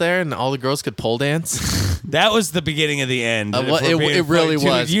poles there and all the girls could pole dance? That was the beginning of the end. Well, it really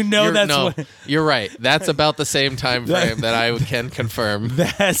was. Dude, you know You're right. That's about the same time frame that I can confirm.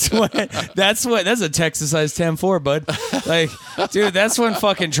 That's a Texas-sized 10-4, bud. Like, dude, that's when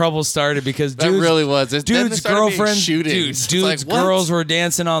fucking trouble started because That really was. Then there dude's started being girlfriends, shootings. dude's It's like, what? girls were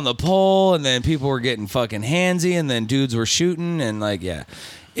dancing on the pole, and then people were getting fucking handsy, and then dudes were shooting, and like, yeah.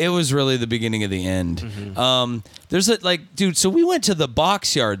 It was really the beginning of the end. Mm-hmm. Dude, so we went to the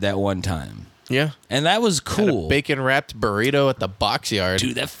box yard that one time. Yeah. And that was Had a cool. bacon wrapped burrito at the box yard.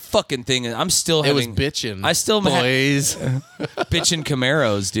 Dude, that fucking thing. I'm still it was having. bitchin'. I still boys. bitchin'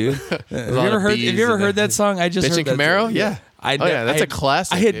 Camaros, dude. Have you lot ever of heard? Have bees you ever in heard there. that song? I just Bitchin' heard that Camaro? song. Yeah. That's a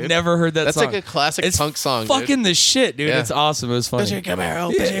classic, I had dude. never heard that That's song. like a classic it's punk song, dude. fucking the shit, dude. Yeah. It's awesome. It was funny. Bitchin'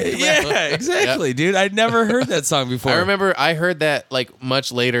 Camaro. Yeah, Bitchin' Camaro. yeah, exactly, dude. I'd never heard that song before. I remember I heard that like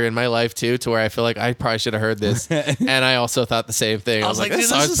much later in my life too, to where I feel like I probably should have heard this, and I also thought the same thing. I was like, this dude,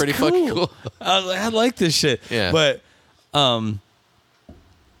 song's is pretty fucking cool. I was like, I like this shit. Yeah. But,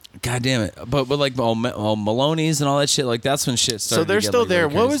 God damn it. But like Maloney's and all that shit, like that's when shit started. So they're to get, still like, there.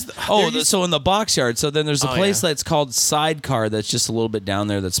 really What crazy. was so in the box yard. So then there's a Oh, place yeah. that's called Sidecar that's just a little bit down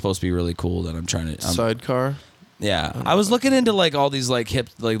there that's supposed to be really cool that I'm trying to. Sidecar. Yeah, I was looking into like all these like hip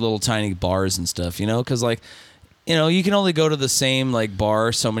like little tiny bars and stuff, you know, because like, you know, you can only go to the same like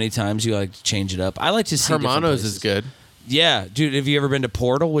bar so many times. You like to change it up. I like to see different Hermanos places. is good. Yeah, dude. Have you ever been to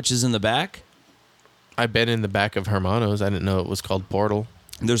Portal, which is in the back? I've been in the back of Hermanos. I didn't know it was called Portal.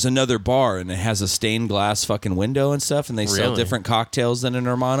 There's another bar and it has a stained glass fucking window and stuff, and they sell Really? different cocktails than in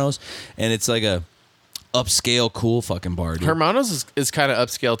Hermanos, and it's like a upscale cool fucking bar, dude. Hermanos is kind of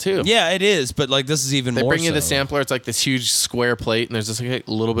upscale too. Yeah, it is, but like this is even They more. bring you the so. sampler. It's like this huge square plate, and there's just like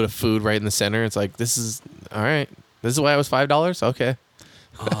a little bit of food right in the center. It's like, this is all right. This is why it was $5. Okay,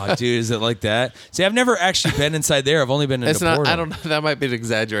 Oh, dude, is it like that? See, I've never actually been inside there. I've only been into it's not. Portal. I don't know. That might be an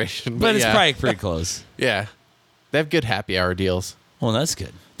exaggeration, but it's yeah. probably pretty close. Yeah, they have good happy hour deals. Well, that's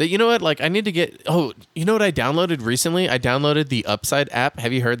good. You know what? Like, I need to get. Oh, you know what I downloaded recently? I downloaded the Upside app.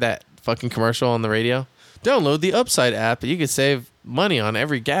 Have you heard that fucking commercial on the radio? Download the Upside app. You can save money on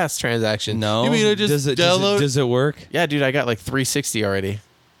every gas transaction. No, You mean I just download? does it work? Yeah, dude, I got like $360 already,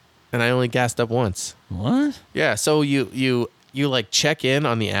 and I only gassed up once. What? Yeah, so you like check in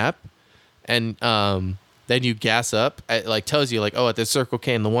on the app, and then you gas up. It like tells you like, oh, at the Circle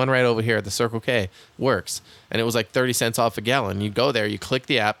K, and the one right over here at the Circle K works, and it was like 30 cents off a gallon. You go there, you click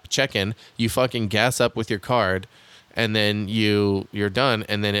the app, check in, you fucking gas up with your card, and then you're done,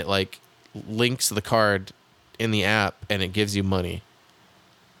 and then it like links the card in the app, and it gives you money.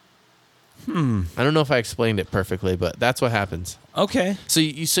 I don't know if I explained it perfectly, but that's what happens. Okay. So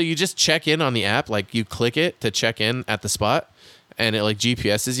you just check in on the app, like you click it to check in at the spot, and it like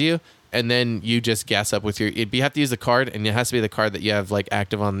GPSs you, and then you just gas up with your. You have to use the card, and it has to be the card that you have like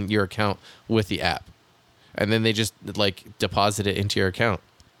active on your account with the app, and then they just like deposit it into your account.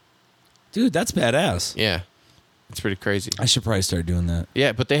 Dude, that's badass. Yeah, it's pretty crazy. I should probably start doing that.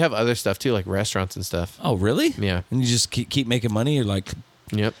 Yeah, but they have other stuff too, like restaurants and stuff. Oh, really? Yeah. And you just keep making money. You're like,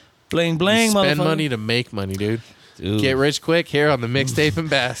 Yep. bling, bling, You spend motherfucker. money to make money, dude. Dude. Get rich quick here on the Mixtape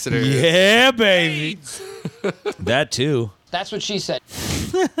Ambassador. Yeah, baby. That too. That's what she said.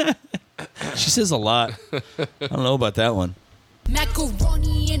 She says a lot. I don't know about that one.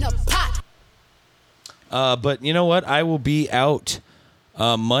 Macaroni in a pot. But you know what? I will be out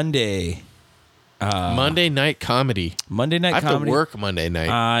Monday. Monday night comedy. Monday night I have comedy. to work Monday night.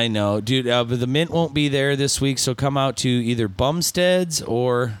 I know, dude. But the Mint won't be there this week, so come out to either Bumstead's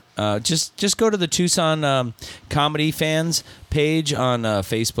or just go to the Tucson Comedy Fans page on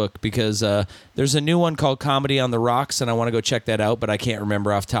Facebook, because there's a new one called Comedy on the Rocks, and I want to go check that out, but I can't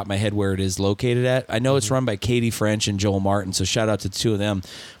remember off the top of my head where it is located at. I know it's run by Katie French and Joel Martin, so shout out to the two of them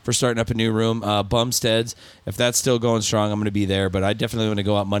for starting up a new room. Bumstead's, if that's still going strong, I'm going to be there, but I definitely want to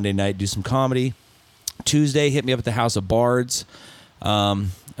go out Monday night, do some comedy. Tuesday, hit me up at the House of Bards. I'm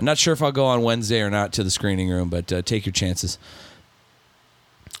not sure if I'll go on Wednesday or not to the screening room, but take your chances.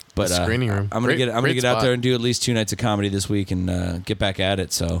 But The screening room. I'm gonna Great get out spot. there and do at least 2 nights of comedy this week and get back at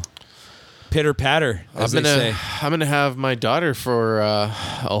it. So pitter patter, as they say. I'm gonna have my daughter for a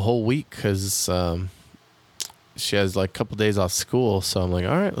whole week because she has like a couple days off school. So I'm like,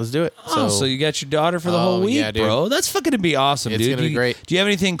 all right, let's do it. Oh, so you got your daughter for the whole week, yeah, dude. bro. That's fucking to be awesome, It's dude. gonna be great. Do you have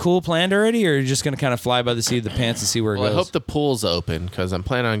anything cool planned already, or are you just gonna kind of fly by the seat of the pants and see where it Well, I goes? hope the pool's open because I'm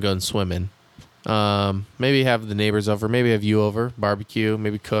planning on going swimming. Maybe have the neighbors over. Maybe have you over. Barbecue.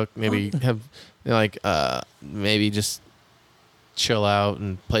 Maybe cook. Maybe have like maybe just chill out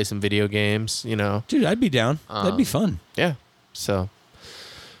and play some video games. You know. Dude, I'd be down. That'd be fun. Yeah. So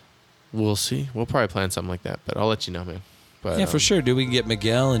we'll see. We'll probably plan something like that, but I'll let you know, man. But, Yeah, for sure, dude. We can get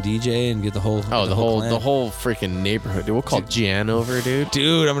Miguel and DJ and get the whole Oh, the whole clan. freaking neighborhood. Dude, we'll call Jan over, dude.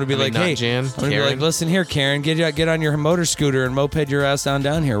 Dude, I'm gonna be I mean, like, not hey, Jan, I'm gonna be Karen. like, listen here, Karen, get on your motor scooter and moped your ass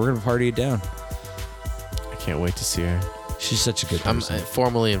down here. We're gonna party it down. I can't wait to see her. She's such a good I'm person.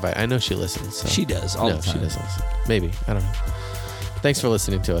 formally invited. I know she listens. So. She does all no, the time. she doesn't listen. Maybe. I don't know. Thanks for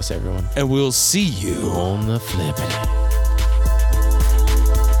listening to us, everyone. And we'll see you On the flip.